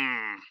a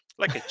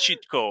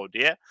cheat code,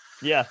 yeah.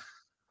 Yeah,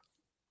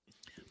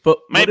 But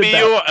Maybe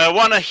you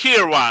want to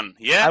hear one,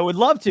 yeah? I would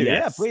love to.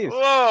 Yes. Yeah, please.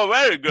 Oh,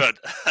 very good.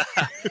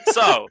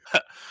 So,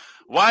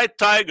 why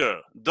tiger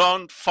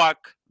don't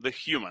fuck the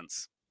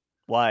humans?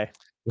 Why?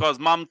 Because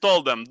mom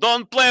told them,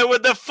 don't play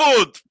with the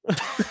food.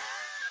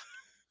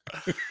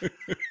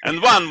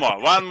 And one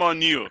more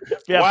new.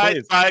 Yeah, Why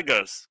please.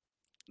 tigers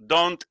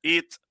don't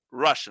eat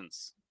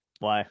Russians?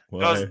 Why?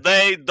 Because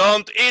they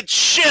don't eat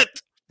shit.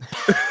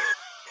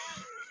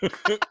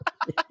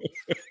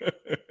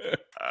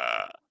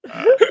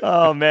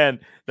 Oh man,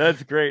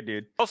 that's great,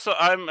 dude. Also,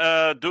 I'm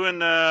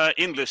doing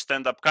English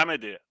stand-up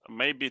comedy,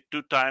 maybe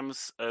 2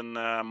 times in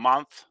a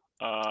month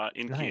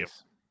in Kiev.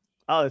 Nice.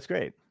 Oh, that's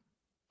great.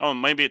 Oh,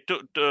 maybe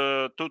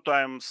two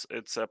times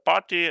it's a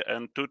party,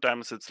 and 2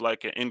 times it's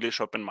like an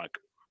English open mic.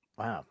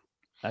 Wow,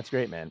 that's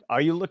great, man.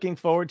 Are you looking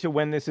forward to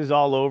when this is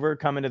all over,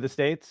 coming to the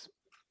States?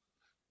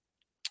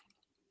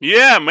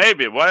 Yeah,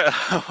 maybe. Why?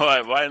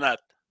 Why not?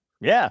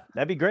 Yeah,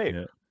 that'd be great.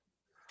 Yeah.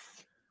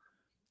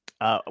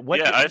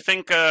 I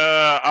think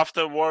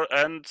after war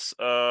ends,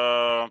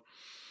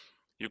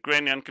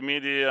 Ukrainian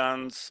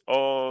comedians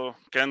all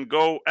can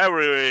go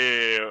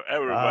everywhere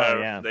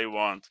they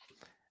want.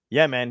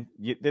 Yeah, man,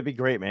 that'd be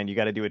great, man. You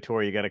got to do a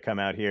tour. You got to come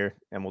out here,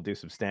 and we'll do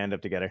some stand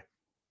up together.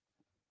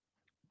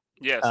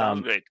 Yeah,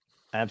 sounds great.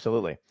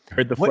 Absolutely.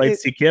 Heard the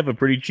flights to Kiev are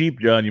pretty cheap,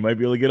 John. You might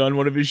be able to get on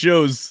one of his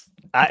shows.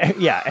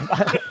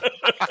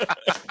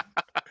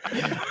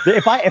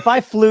 If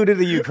I flew to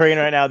the Ukraine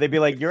right now, they'd be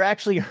like, "You're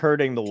actually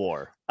hurting the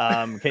war.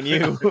 Can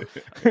you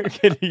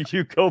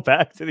go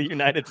back to the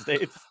United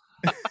States?"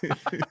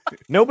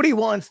 Nobody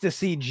wants to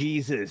see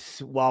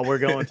Jesus while we're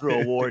going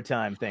through a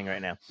wartime thing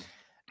right now.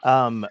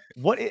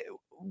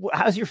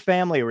 How's your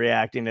family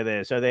reacting to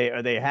this? Are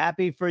they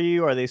happy for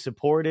you? Are they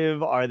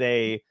supportive? Are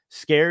they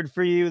scared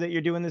for you that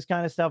you're doing this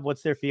kind of stuff?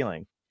 What's their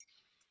feeling?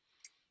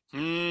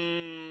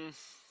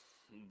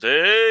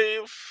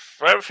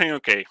 Everything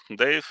okay.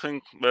 They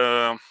think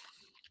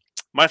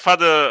my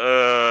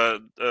father,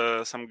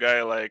 some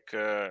guy like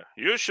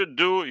you should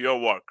do your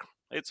work.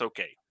 It's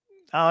okay.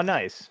 Oh,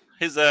 nice.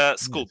 He's a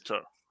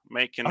sculptor,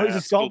 making. He's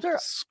a sculptor.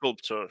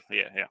 Sculptor.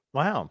 Yeah.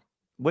 Wow.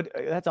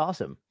 That's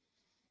awesome.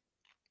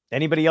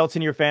 Anybody else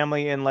in your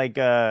family in like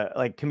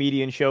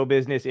comedian, show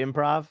business,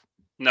 improv?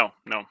 No.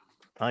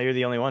 Oh, you're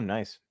the only one.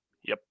 Nice.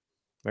 Yep.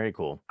 Very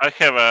cool. I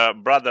have a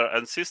brother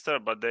and sister,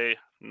 but they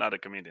not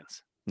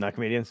comedians. Not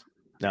comedians?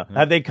 No.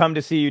 Have they come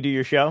to see you do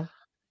your show?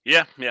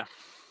 Yeah.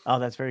 Oh,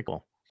 that's very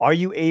cool. Are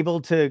you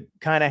able to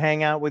kind of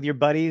hang out with your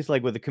buddies,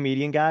 like with the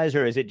comedian guys,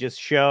 or is it just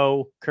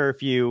show,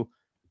 curfew,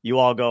 you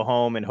all go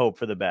home and hope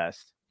for the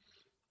best?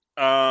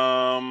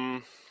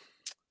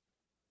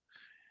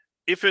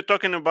 If you're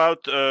talking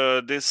about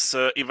these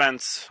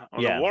events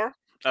on the war,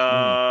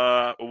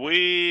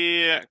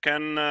 we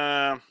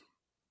can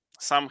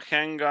some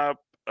hang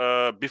up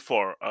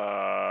before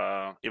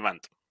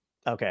event.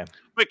 Okay.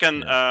 We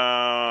can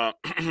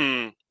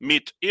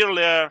meet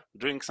earlier,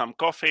 drink some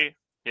coffee,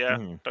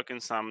 talking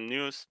some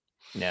news.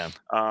 Yeah.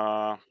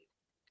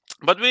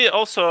 But we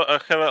also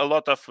have a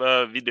lot of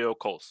video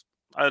calls.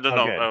 I don't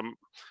know.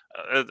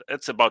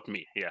 It's about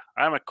me. Yeah,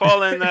 I'm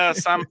calling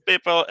some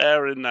people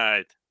every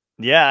night.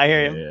 Yeah, I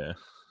hear you. Yeah.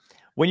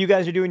 When you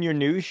guys are doing your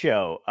news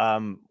show,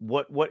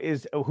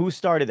 who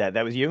started that?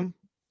 That was you?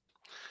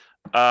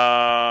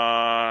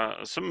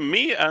 So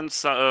me and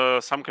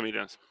some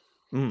comedians.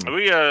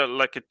 We are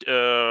like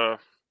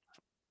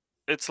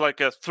it's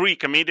like 3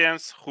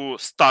 comedians who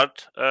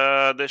start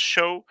the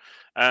show,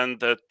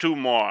 and 2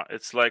 more.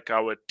 It's like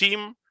our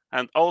team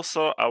and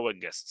also our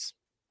guests.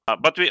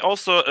 But we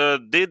also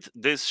did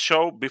this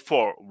show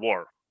before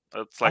war.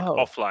 It's like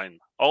offline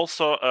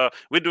also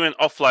we're doing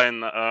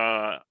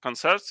offline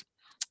concerts,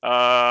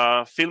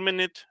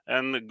 filming it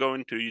and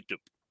going to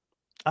YouTube.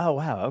 Oh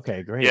wow.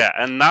 Okay, great. Yeah,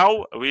 and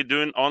now we're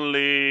doing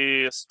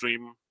only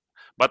stream,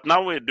 but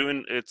now we're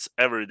doing it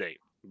every day.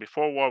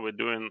 Before war, we're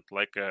doing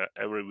like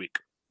every week.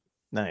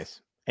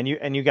 Nice. And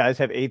you guys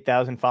have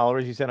 8,000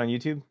 followers. You said on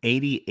YouTube.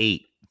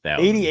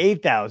 88,000.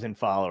 88,000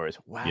 followers.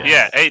 Wow.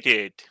 Yeah,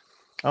 88.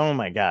 Oh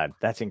my god,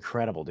 that's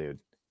incredible, dude.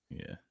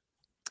 Yeah.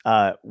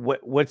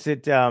 What's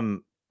it?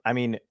 I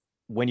mean,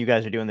 when you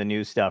guys are doing the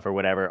news stuff or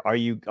whatever, are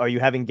you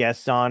having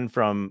guests on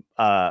from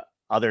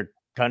other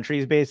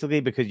countries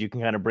basically because you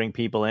can kind of bring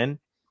people in?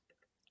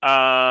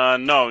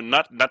 No,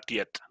 not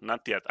yet.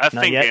 Not yet. I'm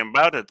Not thinking yet?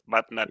 about it,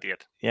 but not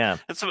yet. Yeah.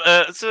 It's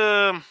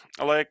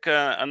like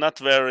a not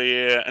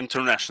very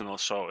international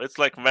show. It's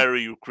like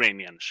very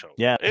Ukrainian show.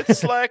 Yeah.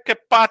 It's like a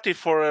party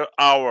for an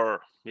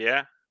hour.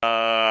 Yeah.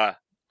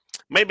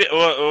 Maybe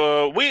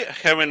we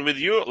having with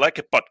you like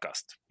a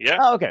podcast. Yeah.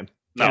 Oh, okay.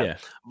 No, Yeah.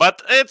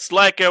 but it's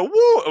like a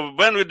woo.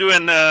 When we're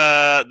doing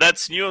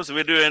that's news,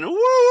 we're doing woo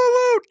woo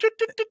woo. Doo,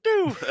 doo, doo,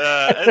 doo.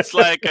 It's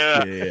like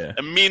Yeah.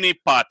 a mini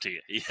party.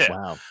 Yeah.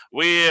 Wow.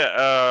 We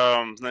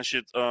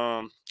значит,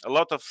 a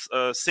lot of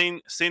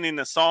singing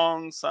the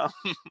songs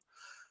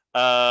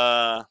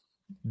and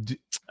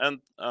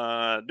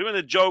doing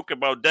a joke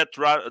about dead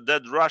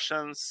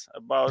Russians,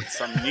 about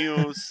some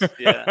news.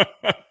 Yeah.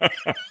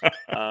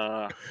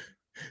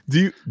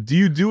 Do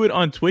you do it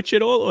on Twitch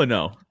at all or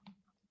no?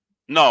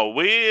 No,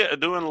 we are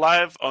doing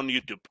live on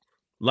YouTube.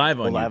 Live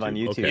on Live YouTube. on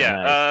YouTube. Okay. Yeah,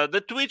 Nice.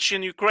 the Twitch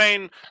in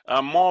Ukraine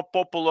are more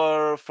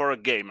popular for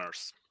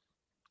gamers.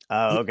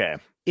 Oh, okay.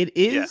 It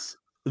is.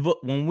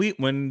 But when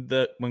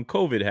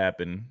COVID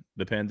happened,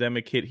 the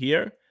pandemic hit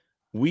here,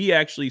 we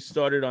actually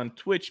started on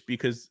Twitch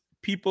because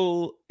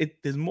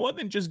there's more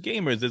than just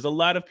gamers. There's a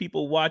lot of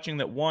people watching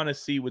that want to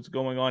see what's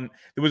going on.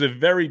 There was a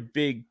very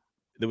big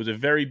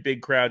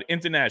crowd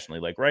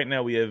internationally. Like right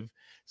now we have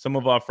some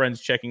of our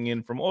friends checking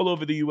in from all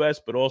over the US,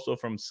 but also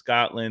from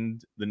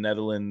Scotland, the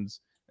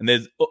Netherlands, and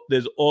there's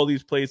all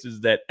these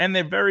places and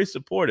they're very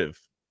supportive.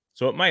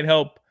 So it might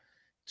help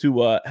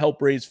to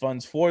help raise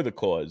funds for the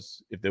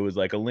cause. If there was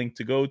like a link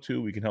to go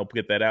to, we can help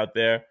get that out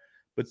there.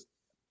 But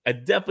I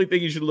definitely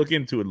think you should look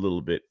into it a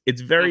little bit.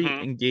 It's very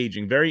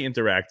engaging, very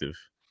interactive.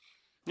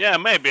 Yeah,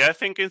 maybe. I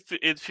think in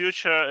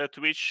future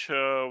Twitch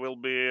will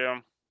be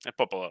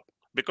popular.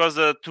 Because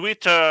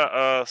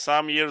Twitter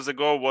some years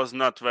ago was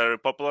not very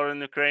popular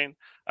in Ukraine.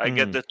 I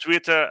get the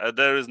Twitter.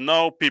 There is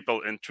no people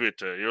in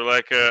Twitter. You're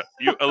like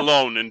you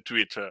alone in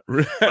Twitter.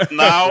 But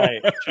now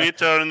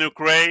Twitter in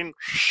Ukraine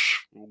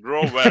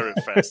grow very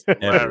fast,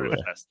 very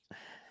fast.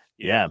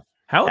 Yeah.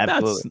 How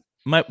Absolutely.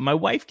 about my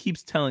wife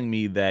keeps telling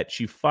me that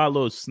she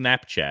follows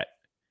Snapchat,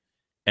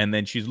 and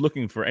then she's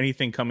looking for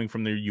anything coming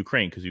from the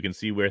Ukraine because you can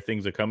see where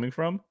things are coming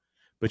from.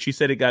 But she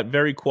said it got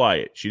very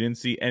quiet. She didn't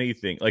see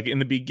anything. Like in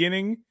the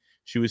beginning,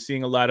 she was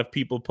seeing a lot of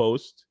people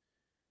post.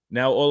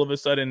 Now, all of a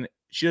sudden,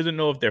 she doesn't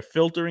know if they're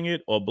filtering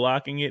it or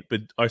blocking it,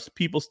 but are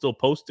people still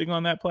posting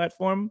on that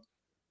platform?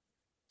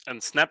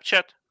 And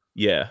Snapchat?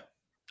 Yeah.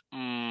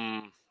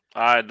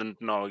 I don't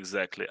know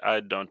exactly. I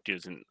don't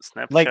use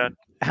Snapchat. Like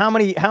how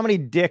many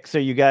dicks are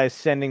you guys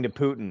sending to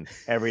Putin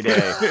every day?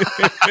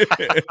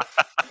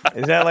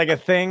 Is that like a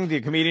thing?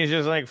 Do comedians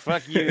just like,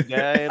 fuck you,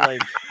 guy?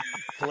 Like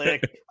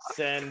click,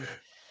 send.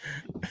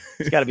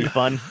 It's gotta be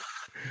fun.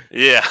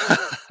 Yeah.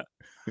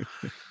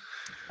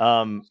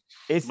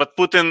 But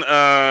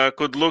Putin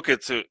could look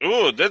at it.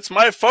 Oh, that's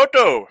my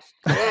photo.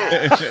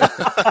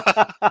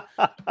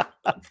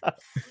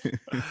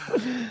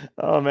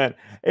 Oh man,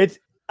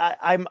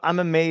 I'm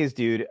amazed,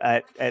 dude,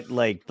 at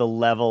like the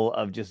level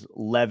of just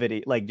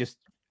levity, like just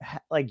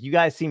like you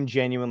guys seem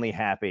genuinely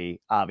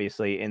happy,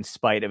 obviously, in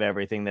spite of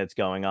everything that's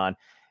going on.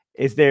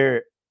 Is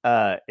that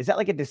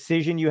like a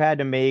decision you had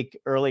to make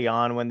early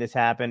on when this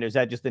happened? Or is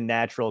that just the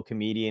natural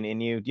comedian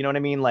in you? Do you know what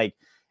I mean? Like,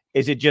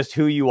 is it just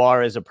who you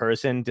are as a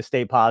person to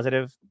stay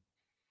positive?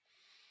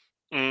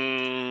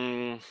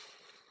 When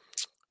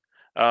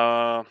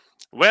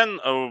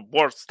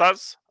war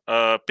starts,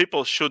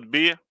 people should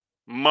be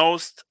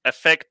most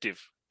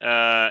effective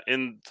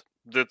in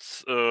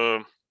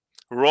that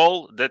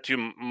role that you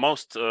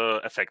most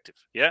effective.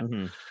 Yeah.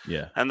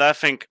 Yeah. And I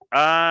think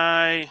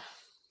I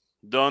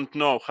don't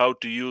know how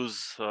to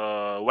use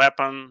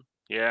weapon.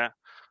 Yeah.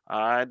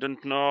 I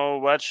don't know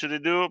what should I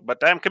do,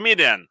 but I'm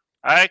comedian.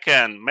 I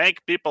can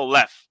make people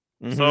laugh.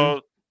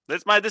 So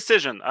that's my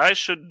decision. I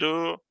should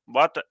do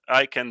what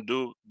I can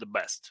do the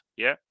best.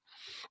 Yeah.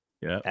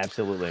 Yeah,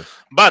 absolutely.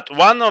 But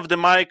one of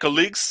my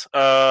colleagues,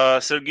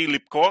 Sergey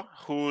Lipko,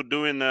 who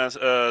doing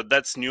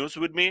That's News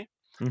with me,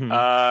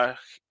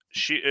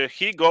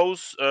 he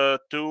goes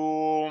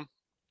to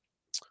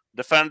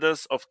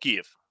Defenders of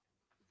Kiev.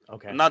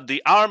 Okay. Not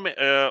the army.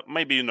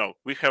 Maybe you know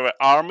we have an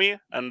army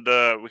and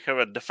we have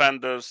a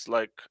defenders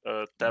like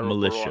Terror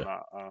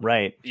militia. Corona.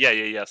 Right.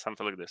 Yeah,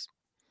 something like this.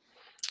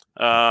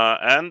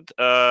 And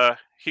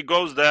he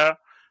goes there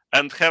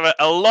and have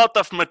a lot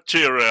of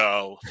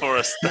material for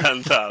a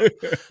stand-up.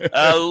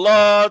 A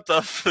lot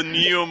of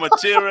new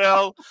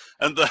material,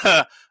 and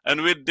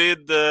we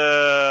did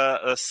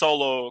a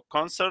solo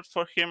concert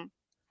for him.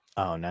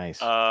 Oh, nice.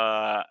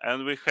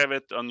 And we have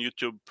it on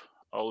YouTube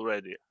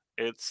already.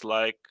 It's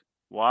like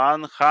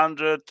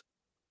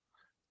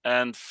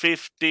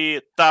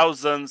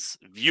 150,000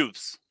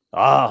 views.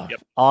 Oh,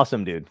 Yep.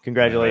 Awesome, dude.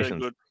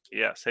 Congratulations. Very good.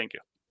 Yeah, thank you.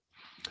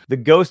 The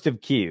Ghost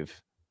of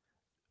Kiev.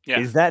 Yeah.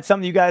 Is that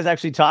something you guys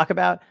actually talk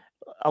about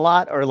a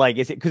lot, or like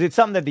is it because it's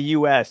something that the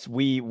US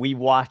we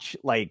watch,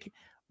 like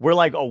we're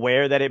like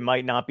aware that it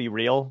might not be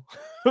real,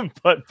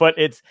 but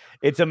it's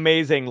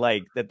amazing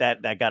like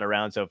that got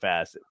around so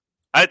fast.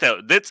 I tell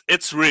you,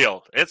 it's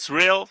real. It's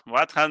real,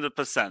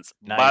 100%.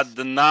 Nice. But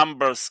the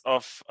numbers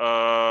of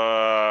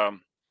the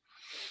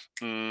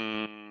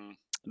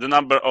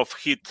number of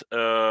hit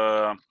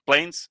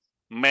planes,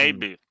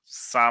 maybe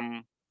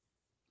some.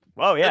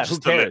 Oh yeah,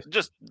 just who cares?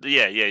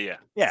 Yeah.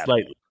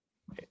 Slightly.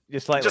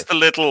 Just slightly. Just a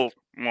little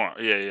more.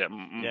 Yeah.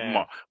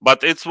 More.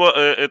 But it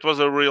was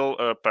a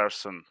real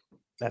person.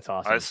 That's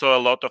awesome. I saw a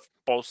lot of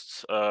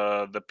posts.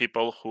 The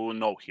people who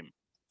know him.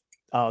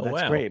 Oh,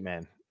 that's wow. great,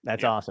 man.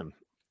 That's awesome.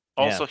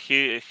 Also,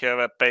 he have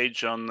a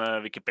page on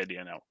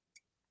Wikipedia now.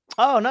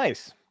 Oh,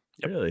 nice.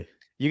 Yep. Really?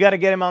 You got to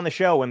get him on the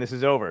show when this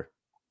is over.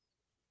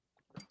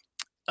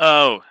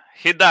 Oh,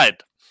 he died.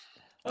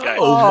 Guys.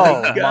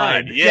 Oh my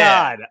God.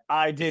 God!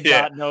 I did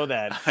not know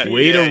that.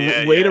 Way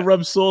to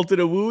rub salt in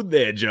a wound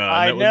there, John.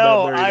 I That was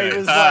know. not very I nice.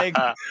 was like,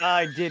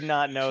 I did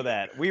not know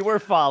that. We were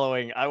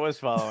following. I was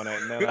following it.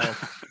 No.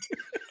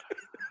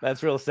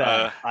 That's real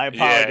sad. I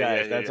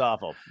apologize. That's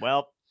awful.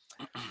 Well,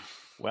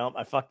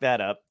 I fucked that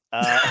up.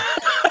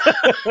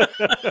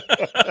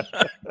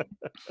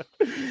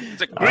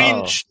 It's a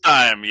cringe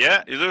time,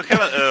 yeah? You don't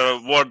have a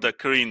word, a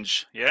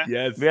cringe, yeah?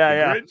 Yes.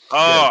 Yeah.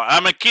 Oh,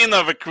 I'm a king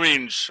of a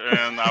cringe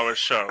in our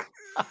show.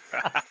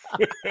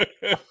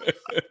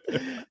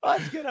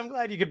 That's good. I'm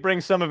glad you could bring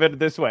some of it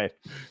this way.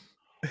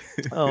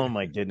 Oh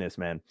my goodness,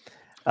 man.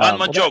 One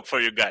more joke for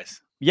you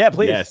guys. Yeah,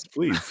 please. Yes,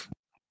 please.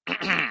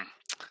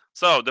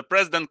 So, the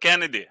President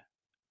Kennedy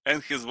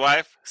and his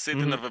wife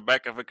sitting at the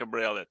back of a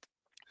cabriolet.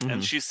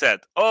 And she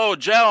said, "Oh,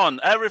 John,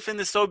 everything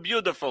is so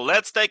beautiful.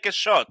 Let's take a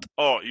shot."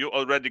 Oh, you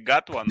already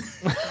got one.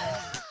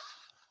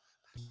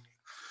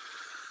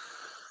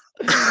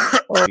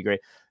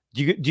 Great.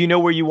 Do you know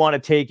where you want to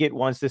take it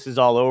once this is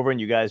all over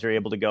and you guys are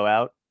able to go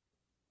out?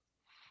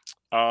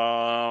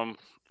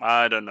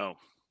 I don't know.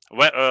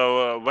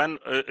 When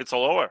it's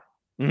all over?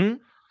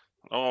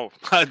 Oh,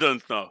 I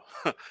don't know.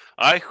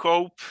 I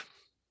hope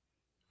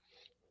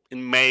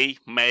in May,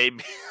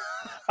 maybe.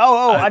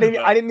 I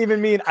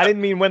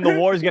didn't mean when the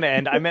war is going to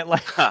end. I meant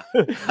like,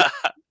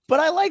 but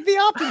I like the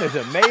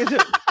optimism.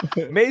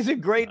 May's a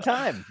great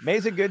time.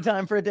 May's a good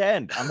time for it to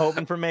end. I'm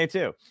hoping for May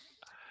too.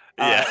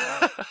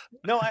 Yeah.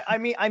 No, I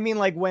mean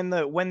like when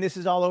this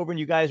is all over and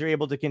you guys are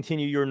able to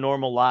continue your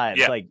normal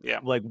lives, like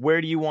where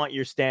do you want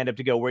your stand-up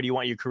to go? Where do you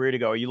want your career to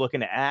go? Are you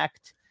looking to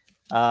act?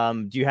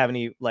 Do you have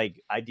any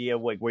like idea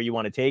of like where you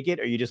want to take it,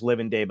 or are you just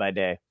living day by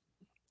day?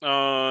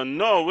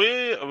 No,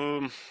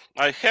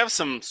 I have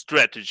some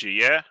strategy.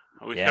 Yeah,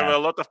 we have a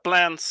lot of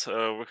plans.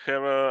 We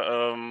have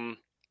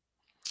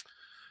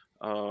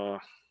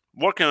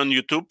working on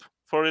YouTube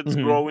for its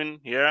growing.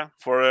 Yeah,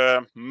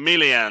 for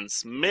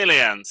millions.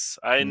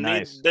 I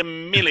need the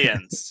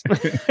millions.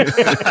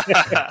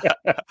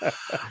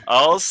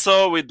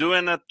 Also, we're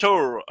doing a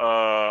tour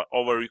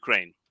over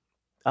Ukraine.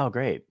 Oh,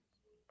 great!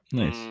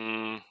 Nice.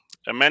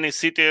 Many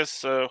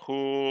cities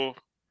who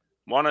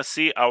want to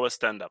see our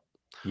stand-up.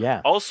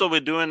 Yeah. Also, we're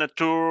doing a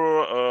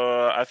tour.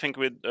 I think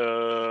with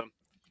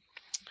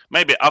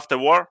maybe after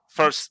war.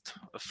 First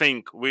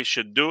thing we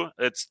should do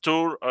it's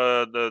tour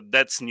the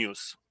That's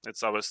News.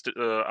 It's our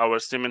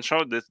streaming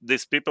show.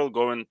 These people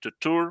going to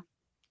tour,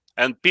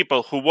 and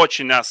people who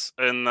watching us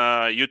in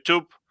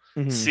YouTube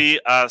see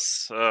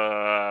us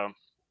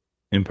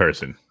in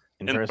person.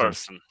 In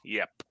person.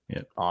 Yep.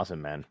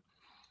 Awesome, man.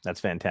 That's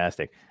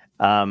fantastic.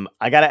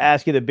 I got to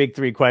ask you the big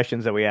three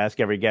questions that we ask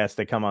every guest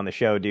that come on the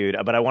show, dude.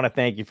 But I want to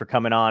thank you for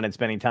coming on and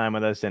spending time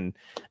with us and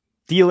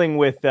dealing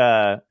with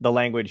the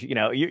language. You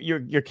know,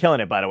 you're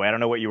killing it, by the way. I don't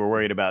know what you were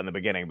worried about in the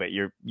beginning, but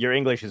your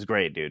English is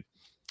great, dude.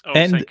 Oh,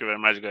 thank you very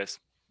much, guys.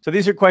 So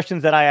these are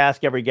questions that I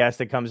ask every guest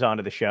that comes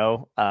onto the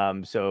show.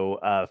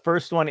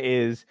 First one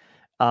is,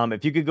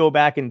 if you could go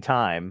back in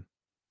time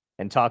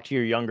and talk to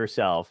your younger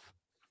self,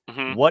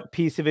 what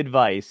piece of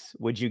advice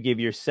would you give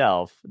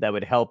yourself that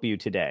would help you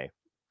today?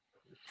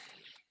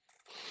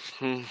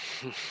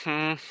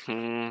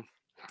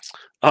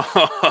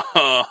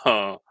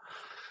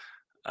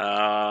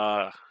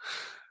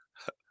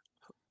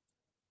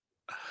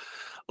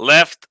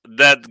 Left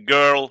that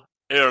girl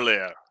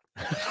earlier.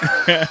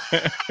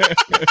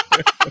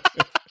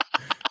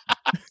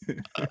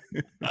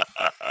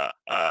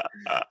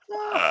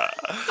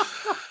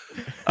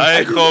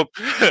 I hope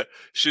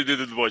she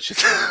didn't watch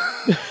it.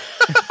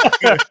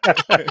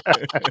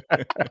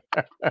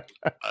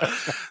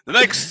 The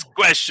next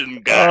question,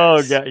 Oh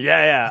guys. god,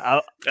 yeah.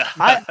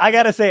 I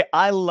gotta say,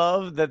 I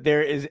love that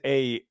there is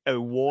a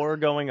war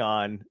going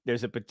on.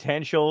 There's a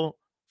potential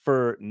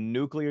for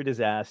nuclear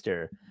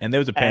disaster, And there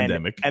was a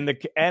pandemic.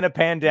 and a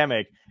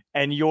pandemic,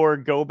 and your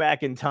go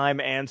back in time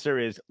answer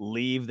is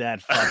leave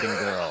that fucking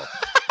girl.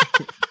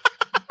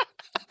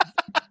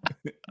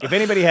 If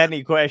anybody had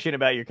any question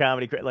about your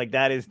comedy, like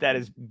that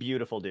is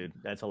beautiful, dude.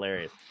 That's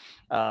hilarious.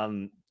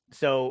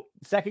 So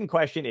second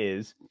question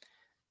is,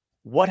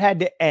 what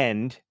had to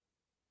end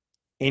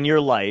in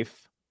your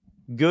life,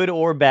 good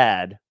or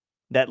bad,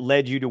 that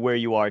led you to where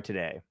you are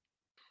today?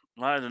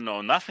 I don't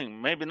know.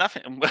 Nothing. Maybe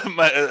nothing.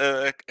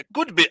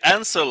 Could be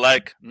answer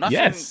like nothing.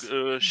 Yes.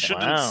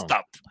 Shouldn't Wow.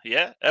 stop.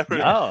 Yeah.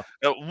 Oh,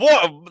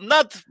 War.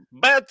 Not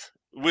bad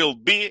will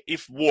be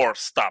if war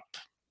stop.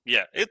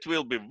 Yeah, it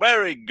will be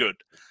very good.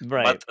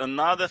 right. But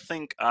another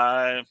thing,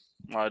 I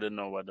don't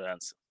know what to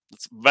answer.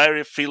 It's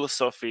very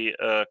philosophy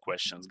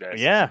questions, guys.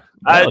 Yeah.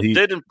 I Well, he-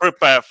 didn't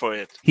prepare for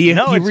it. He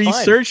No, it's fine.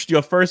 researched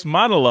your first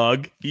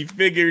monologue. He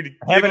figured give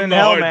Heaven him and the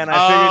hell, hard- man.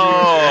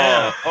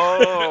 I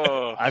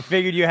Oh. I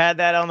figured you had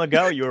that on the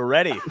go. You were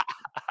ready.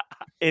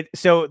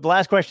 So the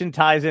last question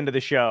ties into the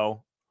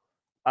show.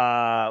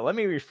 Let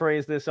me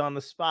rephrase this on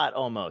the spot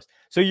almost.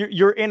 So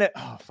you're in it.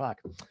 Oh fuck.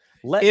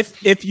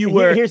 If you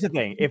were here's the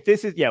thing. If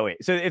this is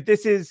So if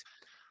this is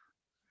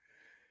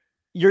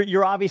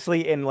you're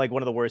obviously in like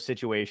one of the worst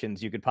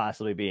situations you could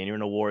possibly be in. You're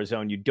in a war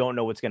zone. You don't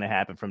know what's going to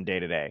happen from day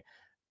to day.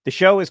 The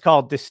show is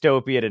called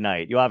Dystopia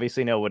Tonight. You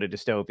obviously know what a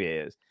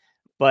dystopia is.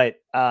 But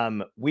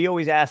we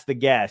always ask the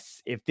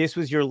guests, if this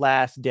was your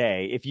last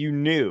day, if you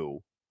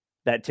knew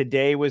that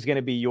today was going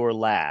to be your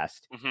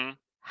last, Mhm.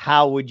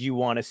 how would you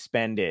want to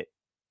spend it?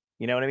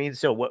 You know what I mean?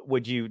 So what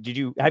would you,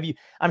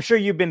 I'm sure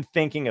you've been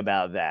thinking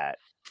about that.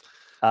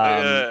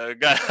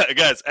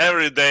 Guys,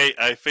 every day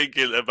I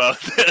thinking about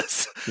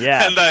this.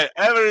 Yeah. And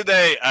every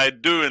day I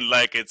doing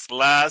like it's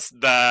last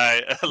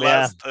day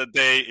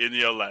in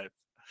your life.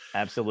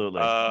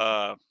 Absolutely.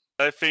 I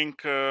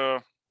think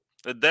the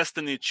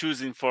destiny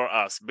choosing for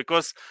us,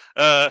 because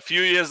a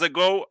few years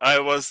ago I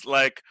was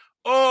like,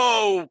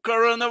 oh,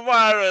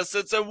 coronavirus,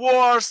 it's the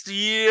worst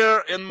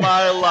year in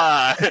my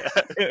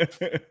life.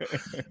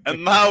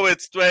 And now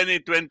it's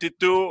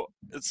 2022,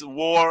 it's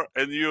war,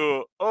 and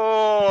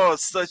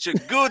such a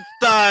good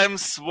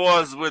times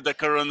was with the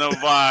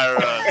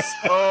coronavirus.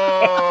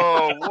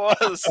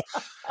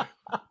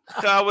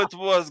 How it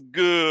was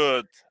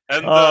good.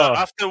 And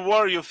after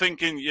war, you're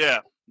thinking,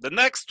 the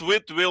next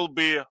tweet will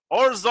be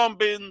or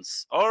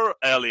zombies or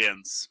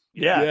aliens.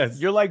 Yeah. Yes.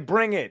 You're like,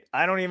 bring it.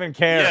 I don't even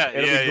care. Yeah,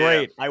 It'll be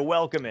great. I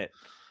welcome it.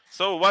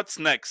 So what's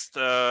next?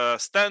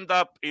 Stand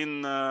up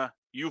in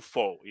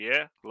UFO,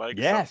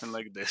 like something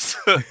like this.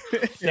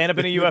 Stand up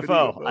in a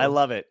UFO. I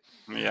love it.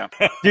 Yeah,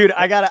 dude.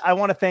 I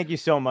want to thank you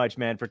so much,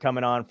 man, for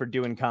coming on, for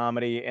doing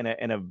comedy in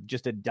a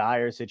just a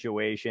dire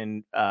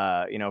situation.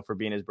 For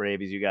being as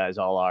brave as you guys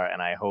all are,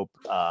 and I hope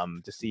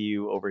to see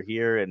you over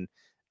here, and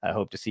I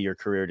hope to see your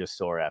career just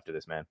soar after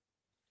this, man.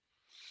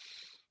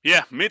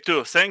 Yeah, me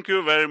too. Thank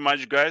you very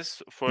much,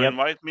 guys, for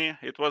inviting me.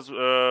 It was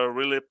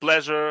really a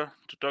pleasure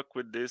to talk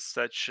with these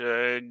such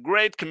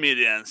great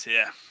comedians.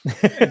 Yeah.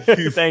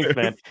 Thanks,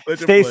 man.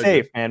 Stay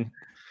safe, man.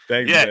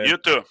 Thanks, yeah, man. you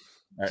too.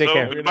 Take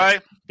care. Goodbye.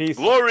 Peace.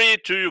 Glory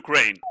to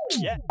Ukraine.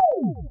 Yeah.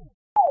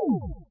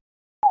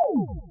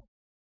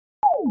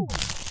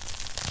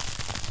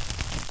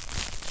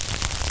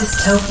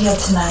 Dystopia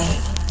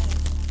Tonight.